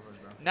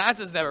 Nats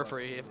is never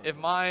free. If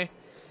my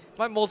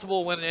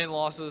multiple win-in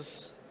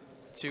losses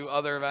to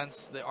other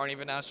events that aren't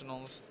even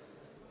nationals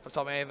have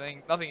taught me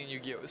anything, nothing in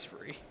Yu-Gi-Oh is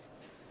free.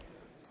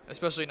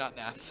 Especially not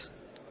Nats.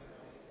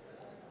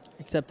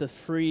 Except the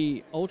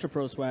free Ultra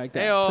Pro swag that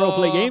Heyo. Pro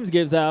Play Games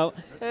gives out.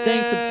 Hey.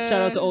 Thanks,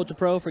 shout out to Ultra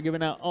Pro for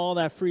giving out all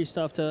that free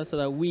stuff to us so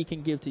that we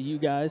can give to you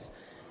guys.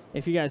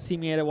 If you guys see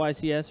me at a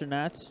YCS or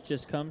Nats,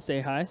 just come, say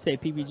hi, say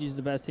PPG is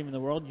the best team in the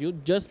world. You'll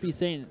just be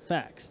saying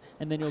facts,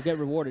 and then you'll get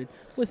rewarded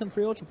with some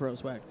free Ultra Pro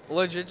swag.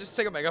 Legit, just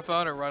take a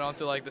megaphone and run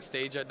onto like the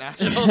stage at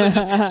nationals and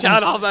just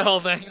shout off that whole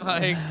thing.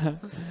 Like,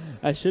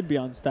 I should be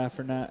on staff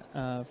for Nat,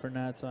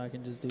 so I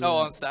can just do. oh,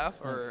 that. on staff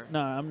or? No,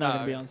 I'm not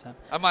gonna be on staff.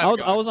 I might.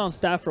 I was on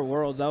staff for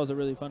Worlds. That was a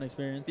really fun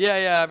experience.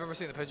 Yeah, I remember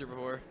seeing the picture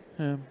before.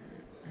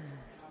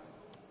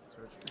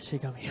 She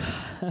got me.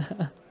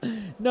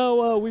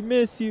 No, we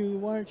miss you.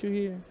 Why aren't you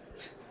here?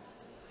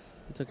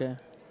 It's okay.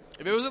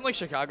 If it was in like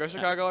Chicago,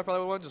 I probably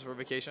would went just for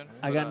vacation.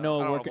 I got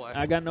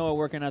Noah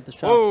working at the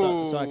shop,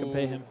 so I can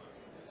pay him.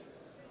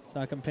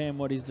 So I can pay him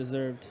what he's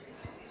deserved.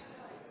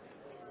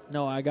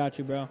 No, I got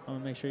you, bro. I'm gonna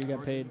make sure you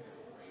get paid.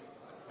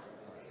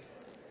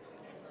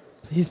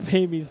 Please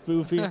pay me,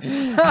 Spoofy.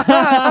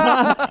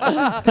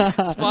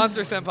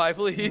 Sponsor Senpai,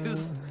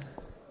 please.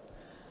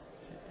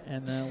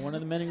 And one of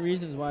the many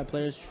reasons why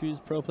players choose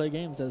Pro Play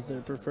Games as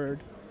their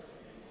preferred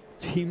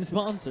team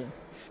sponsor.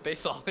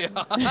 Base all, yeah.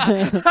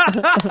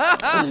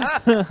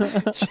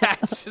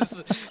 Chat's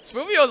just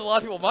Spoofy owes a lot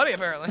of people money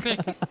apparently.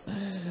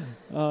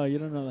 Oh, you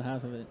don't know the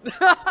half of it.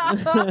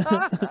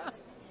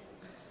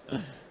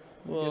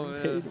 Whoa, Getting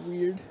man. paid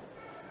weird.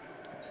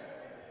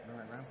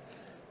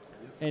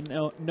 And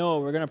no,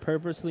 we're gonna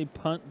purposely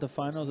punt the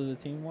finals of the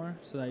team war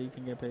so that you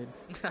can get paid.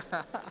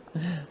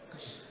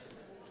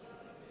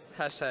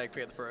 Hashtag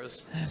pay the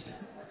pros.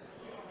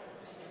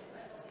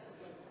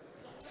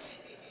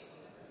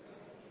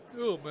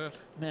 Oh, man.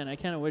 Man, I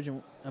can't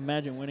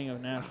imagine winning a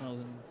nationals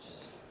and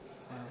just,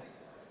 wow.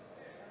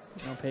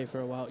 Don't pay for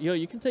a while. Yo,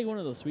 you can take one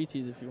of those sweet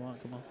teas if you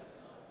want. Come on.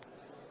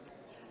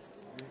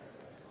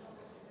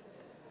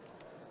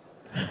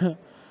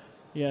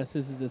 Yes,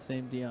 this is the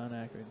same Deon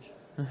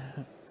Akridge.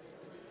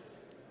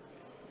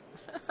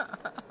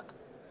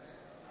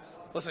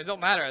 Listen, it don't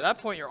matter. At that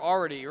point, you're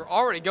already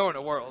going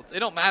to Worlds. It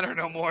don't matter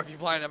no more if you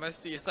blind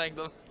MST and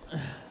Sanctum.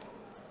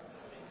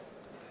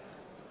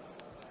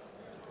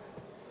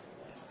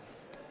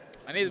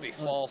 I need to be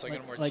fall so I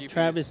get more like GPs.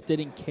 Travis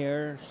didn't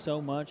care so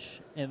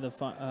much in the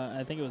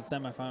I think it was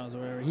semifinals or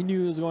whatever. He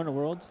knew he was going to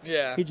Worlds.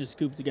 Yeah. He just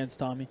scooped against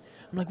Tommy.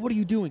 I'm like, what are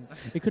you doing?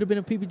 It could have been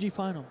a PPG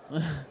final. I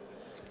was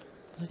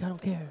like, I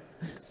don't care.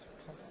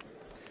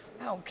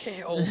 I don't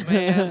care, old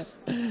man.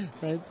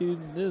 Right,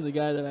 dude? This is a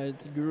guy that I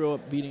grew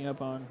up beating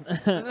up on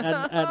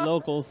at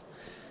locals.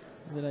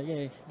 They're like,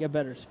 hey, get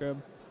better,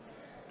 scrub.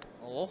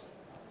 Oh.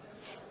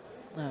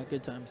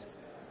 Good times.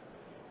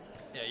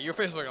 Yeah, you were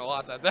Facebooking a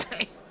lot that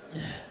day.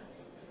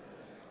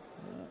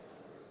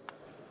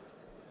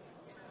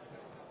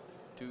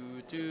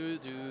 Do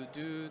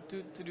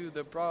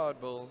the broad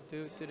bowl.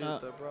 Do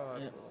the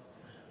broad bowl.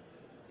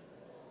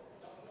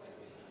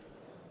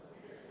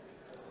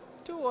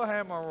 Do a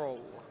hammer roll.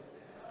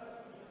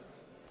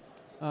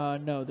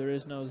 No, there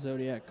is no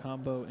Zoodiac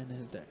combo in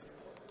his deck.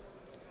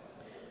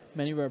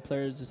 Many of our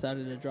players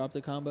decided to drop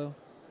the combo,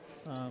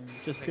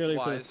 just purely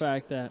for the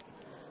fact that,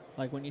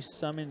 like, when you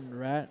summon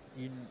Rat,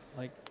 you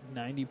like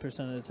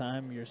 90% of the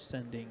time you're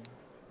sending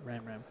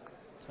Ram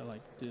to like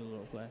do a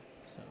little play.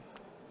 So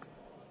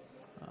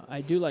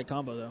I do like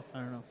combo though. I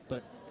don't know,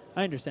 but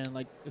I understand,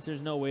 like, if there's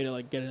no way to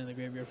like get it in the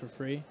graveyard for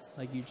free,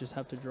 like you just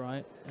have to draw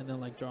it, and then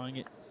like drawing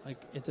it, like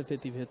it's a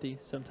 50-50.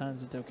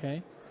 Sometimes it's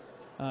okay.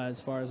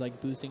 As far as like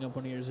boosting up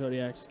one of your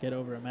Zodiacs, get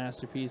over a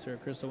Masterpiece or a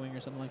Crystal Wing or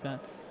something like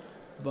that.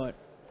 But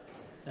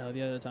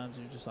the other times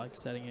you're just like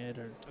setting it,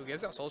 or Oh,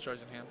 Gabe's got Soul Charge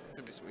in hand. It's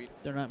gonna be sweet.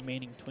 they're not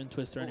maining Twin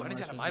Twister anymore. And he's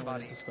So got a there's My no way to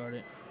Body. discard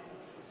it.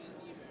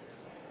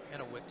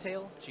 And a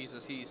Whiptail?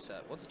 Jesus, he's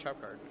set. What's the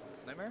trap card?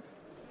 Nightmare?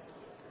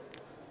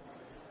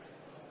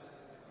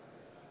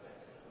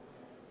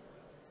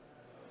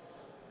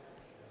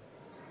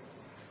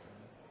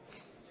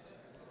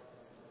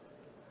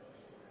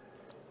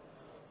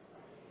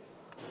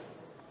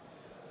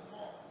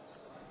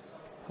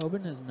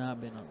 Hoban has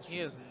not been on the stream.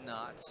 He is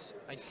not.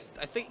 I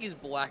think he's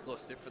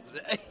blacklisted for the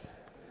day.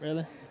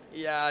 Really?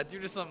 Yeah, due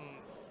to some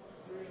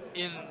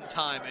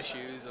in-time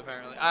issues,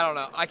 apparently. I don't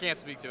know. I can't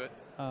speak to it.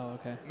 Oh,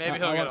 okay. Maybe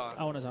he'll get on.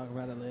 I want to talk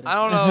about it later. I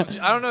don't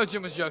know. I don't know if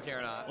Jim was joking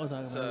or not. We'll talk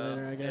about So, it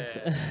later, I guess.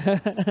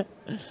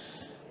 yeah.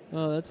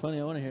 Oh, that's funny.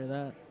 I want to hear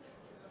that.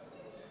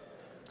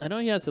 I know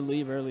he has to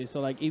leave early, so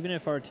like even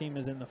if our team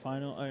is in the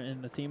final or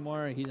in the team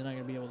war, he's not going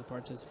to be able to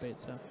participate.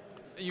 So.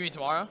 You mean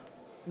tomorrow?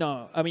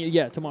 No, I mean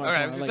tomorrow. All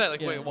right, I was tomorrow. gonna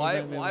say, Yeah, wait, he's why not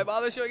gonna be able-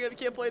 bother showing up? You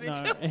can't play day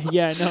No, two.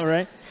 yeah, I know,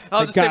 right? I'll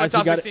Like, just take my guys, we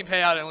top gotta- 16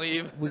 payout and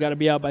leave. We got to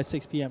be out by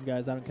 6 p.m.,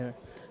 guys. I don't care.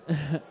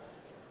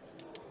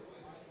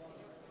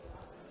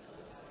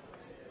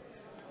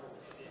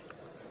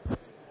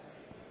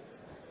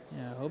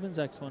 Yeah, Hoban's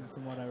X1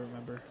 from what I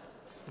remember.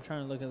 I'm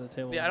trying to look at the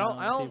table. Yeah, now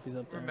I and see don't if he's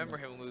up there. remember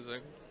him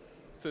losing.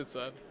 So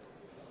sad.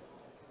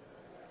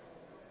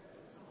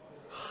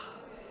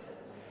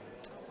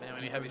 Man,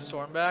 we need Heavy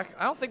Storm back.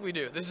 I don't think we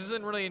do. This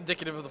isn't really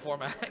indicative of the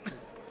format.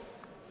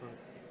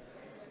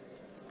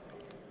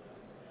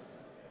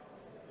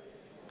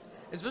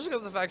 Especially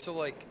because of the fact, so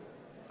like,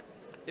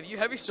 if you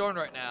Heavy Storm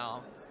right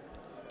now,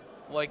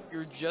 like,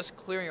 you're just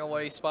clearing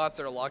away spots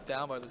that are locked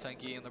down by the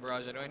Tenki and the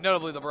Barrage anyway.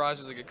 Notably, the Barrage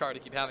is a good card to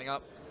keep having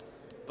up.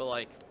 But,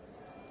 like,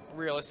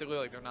 realistically,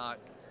 like, they're not,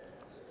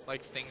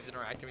 like, things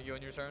interacting with you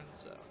on your turn,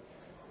 so.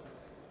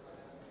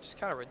 Just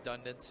kind of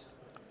redundant.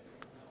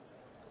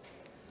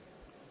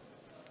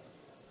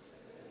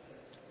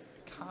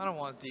 Kind of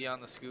want D on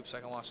the scoop so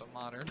I can watch some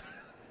Modern.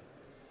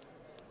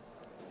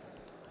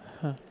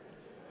 Huh.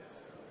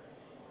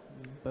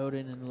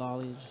 Bowden and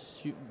Lolly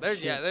just shooting.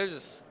 They're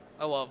just,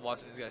 I love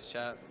watching these guys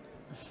chat.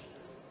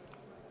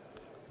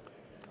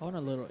 I want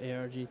a little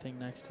ARG thing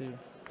next to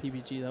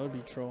PBG. That would be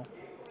troll.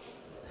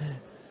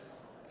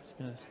 Just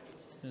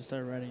gonna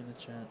start writing in the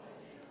chat.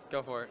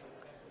 Go for it.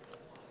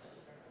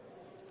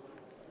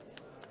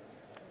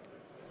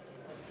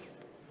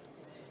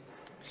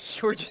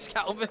 You're just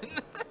Calvin.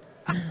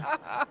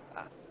 Damn,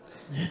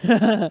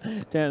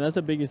 that's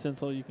the biggest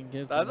insult you can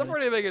give. That's a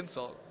somebody. pretty big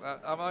insult.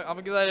 I'm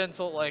gonna give that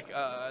insult like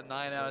a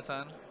 9 out of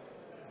 10.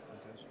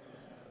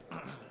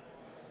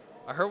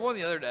 I heard one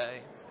the other day,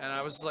 and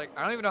I was like,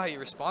 I don't even know how you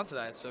respond to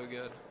that. It's so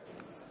good.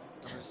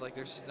 I was like,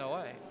 there's no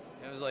way.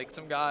 It was like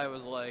some guy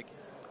was like,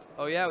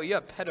 oh yeah, well, you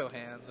have pedo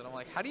hands, and I'm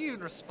like, how do you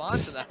even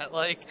respond to that?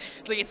 Like,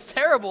 it's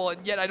terrible,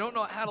 and yet I don't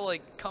know how to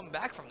like come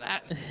back from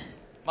that.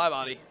 My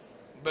body,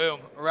 boom,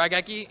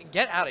 Rageki,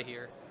 get out of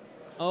here.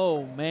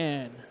 Oh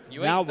man,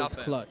 You that ain't was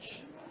nothing.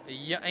 clutch.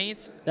 You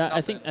ain't. That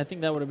nothing. I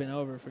think that would have been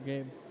over for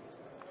Gabe.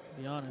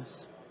 To be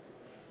honest,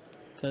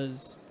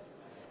 because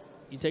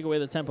you take away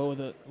the tempo with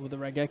the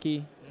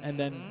Rageki, and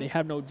then they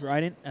have no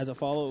Trident as a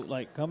follow,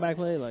 like comeback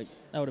play, like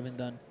that would have been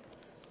done.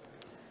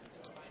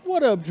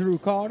 What up, Drew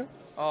Carter?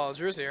 Oh,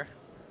 Drew's here.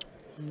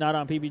 Not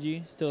on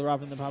PBG. Still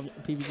rocking the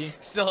PBG.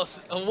 Still,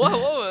 what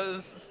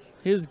was?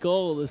 His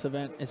goal this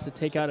event is to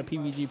take out a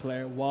PBG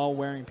player while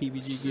wearing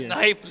PBG gear.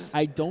 Snipes.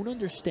 I don't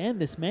understand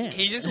this man.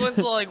 He just wants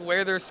to like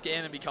wear their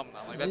skin and become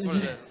them. Like that's what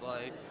it is.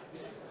 Like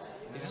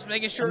he's just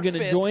making sure I'm it gonna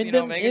fits, join you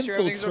know, them, making sure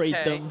everything's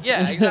infiltrate okay. them.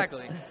 Yeah,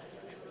 exactly.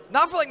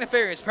 Not for like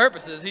nefarious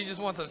purposes. He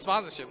just wants some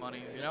sponsorship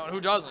money. You know, and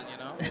who doesn't? You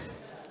know.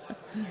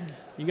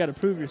 You got to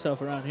prove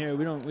yourself around here.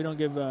 We don't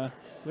give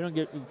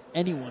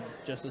anyone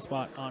just a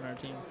spot on our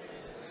team.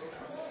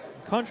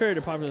 Contrary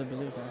to popular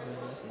belief,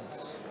 this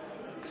is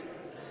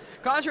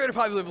Contrary to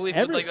popular belief,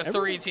 with like the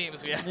 3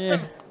 teams we have.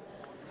 yeah.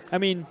 I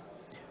mean,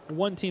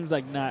 one team's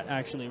like not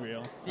actually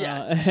real.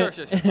 Yeah, sure.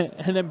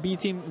 And then B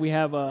team, we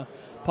have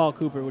Paul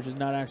Cooper, which is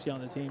not actually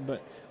on the team,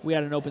 but we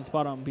had an open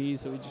spot on B,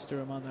 so we just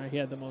threw him on there. He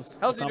had the most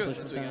How's he doing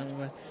accomplishments this weekend?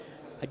 anyway.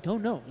 I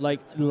don't know. Like,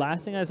 the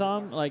last thing I saw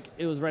him, like,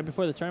 it was right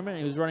before the tournament.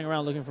 He was running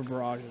around looking for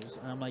barrages.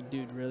 And I'm like,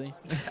 dude, really?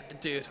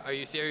 Dude, are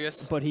you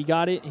serious? But he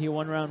got it. He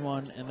won round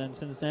 1. And then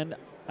since then,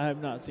 I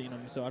have not seen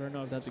him. So I don't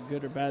know if that's a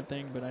good or bad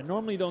thing. But I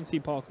normally don't see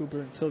Paul Cooper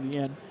until the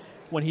end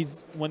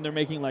when they're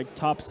making, like,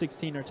 top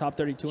 16 or top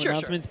 32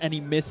 announcements. And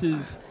he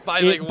misses by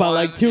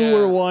like 2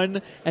 or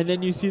 1. And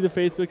then you see the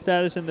Facebook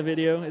status in the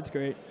video. It's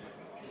great.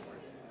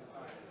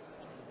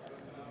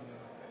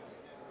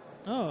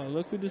 Oh,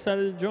 look who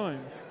decided to join.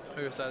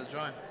 Who decided to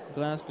join?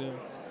 Glasgow.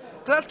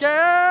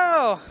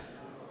 Glasgow!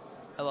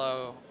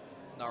 Hello,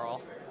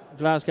 Gnarl.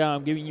 Glasgow,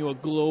 I'm giving you a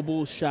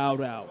global shout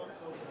out.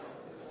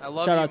 I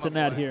love Shout you, out to my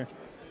Nat boy. here.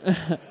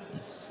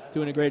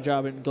 Doing a great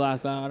job in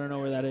Glasgow. I don't know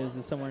where that is.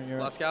 It's somewhere in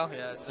Europe. Glasgow?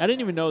 Yeah. I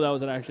didn't even know that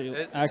was an actual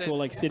It's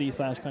like city /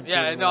 country.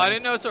 Yeah, no, I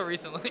didn't know until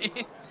recently.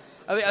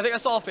 I think I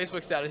saw a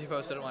Facebook status he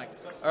posted. I'm like,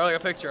 or like a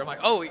picture. I'm like,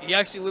 oh, he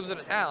actually lives in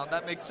a town.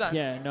 That makes sense.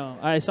 Yeah, no.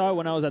 I saw it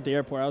when I was at the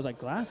airport. I was like,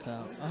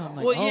 Glasgow. I'm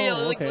like, Well, yeah,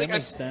 oh, like, okay, like that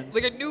makes sense.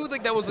 Like I knew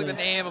like that was like the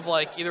name of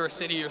like either a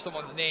city or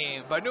someone's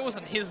name, but I knew it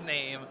wasn't his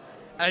name,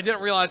 and I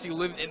didn't realize he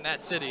lived in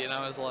that city. And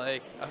I was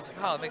like,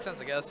 oh, that makes sense,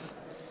 I guess.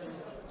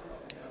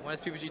 When is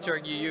PPG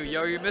turning you?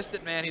 Yo, you missed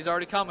it, man. He's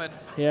already coming.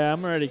 Yeah,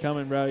 I'm already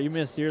coming, bro. You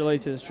missed. You're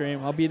late to the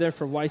stream. I'll be there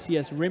for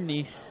YCS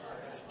Rimini,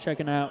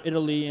 checking out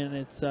Italy, and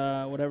it's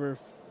whatever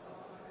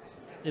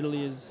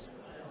Italy is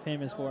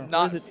famous for.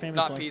 What is it famous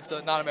not for?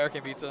 pizza, not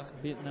American pizza.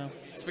 No.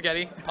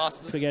 Spaghetti,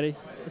 pasta. Spaghetti.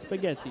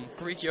 Spaghetti.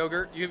 Greek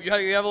yogurt. You have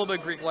a little bit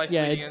of Greek life.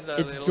 Yeah, bleeding into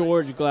it's Italy.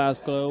 George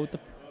Glasgow with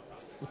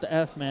the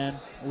F,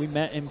 man. We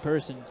met in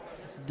person.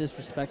 It's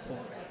disrespectful.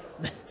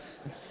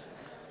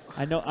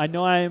 I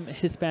know I'm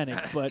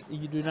Hispanic, but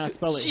you do not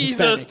spell it Jesus,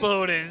 Hispanic.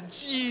 Bowden.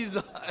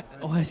 Jesus.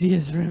 Oh, I see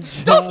his rim.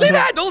 Don't say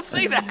that. Don't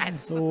say that.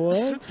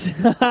 What?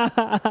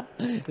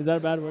 Is that a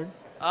bad word?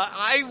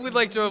 I would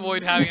like to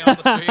avoid having it on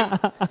the stream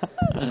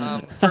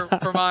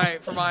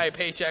for my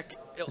paycheck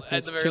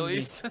at the very chimney.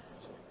 least.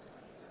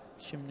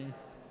 Chimney and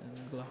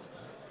Glasgow.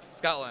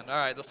 Scotland. All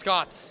right, the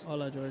Scots.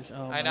 Hola, George.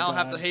 Oh, I now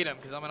have to hate him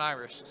because I'm an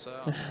Irish.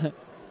 So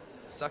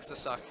sucks to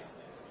suck.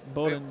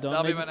 Bowden,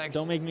 That'll be my next.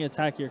 don't make me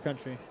attack your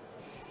country.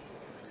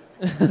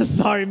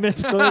 Sorry,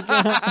 misspoke.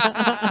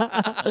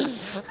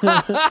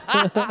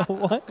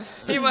 What?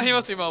 He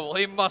must be mobile.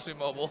 He must be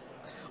mobile.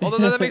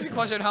 Although that makes me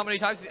question how many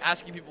times he's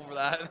asking people for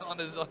that on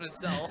his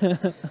cell.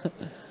 This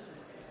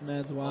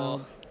man's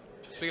wild.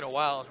 Speaking of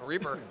wild,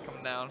 Reaper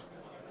coming down.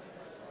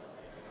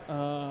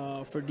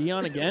 For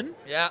Deon again?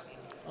 Yeah.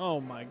 Oh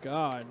my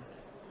God.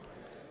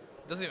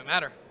 Doesn't even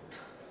matter.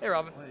 Hey,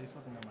 Robin. Wait, you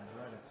fucking got my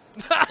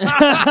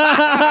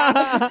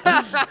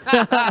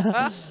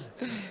dread.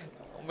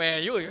 Oh,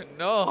 man, you don't even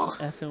know.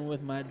 Effing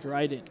with my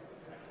Dryden.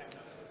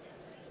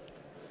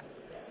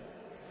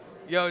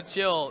 Yo,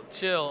 chill,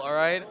 all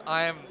right?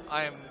 I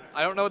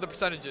don't know what the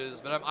percentage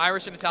is, but I'm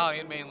Irish and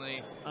Italian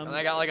mainly, and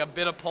I got like a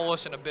bit of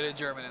Polish and a bit of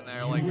German in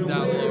there, like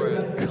down the lower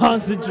end.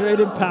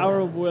 Concentrated power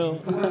of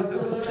will.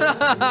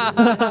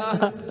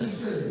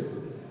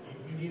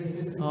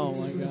 Oh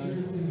my God.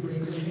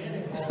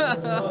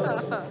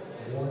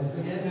 Once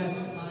again, that's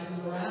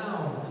time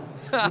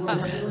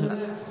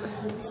around.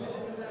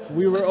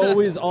 We were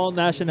always all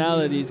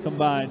nationalities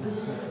combined.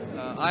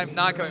 I'm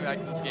not coming back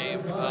to this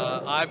game.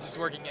 I'm just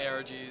working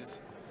ARGs.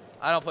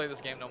 I don't play this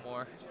game no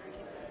more.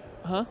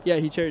 Huh? Yeah,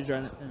 he cherry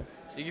dried it. Yeah.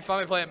 You can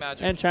find me playing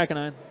Magic. And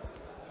Chakanine.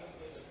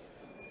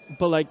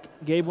 But like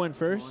Gabe went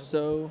first,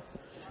 so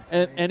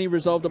and he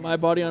resolved on my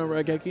body on a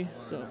Rageki,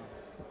 so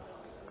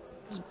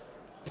it's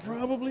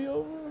probably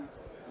over,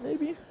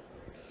 maybe.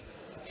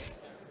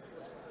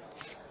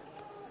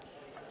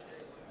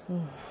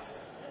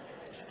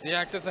 The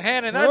access to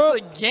hand, and that's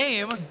the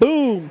game.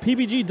 Boom!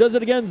 PBG does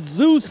it again.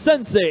 Zoo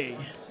Sensei.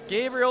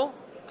 Gabriel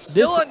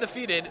still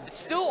undefeated.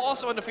 Still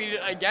also undefeated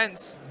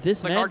against the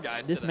card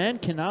guys. This man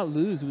cannot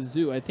lose with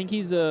Zoo. I think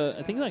he's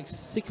like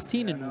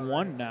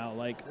 16-1 now.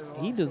 Like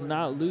he does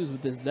not lose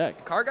with this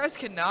deck. Card guys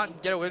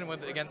cannot get a win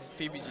against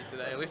PBG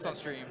today, at least on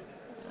stream.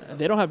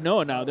 They don't have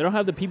Noah now. They don't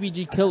have the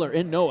PBG killer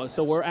in Noah,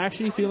 so we're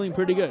actually feeling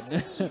pretty good.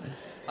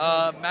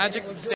 Magic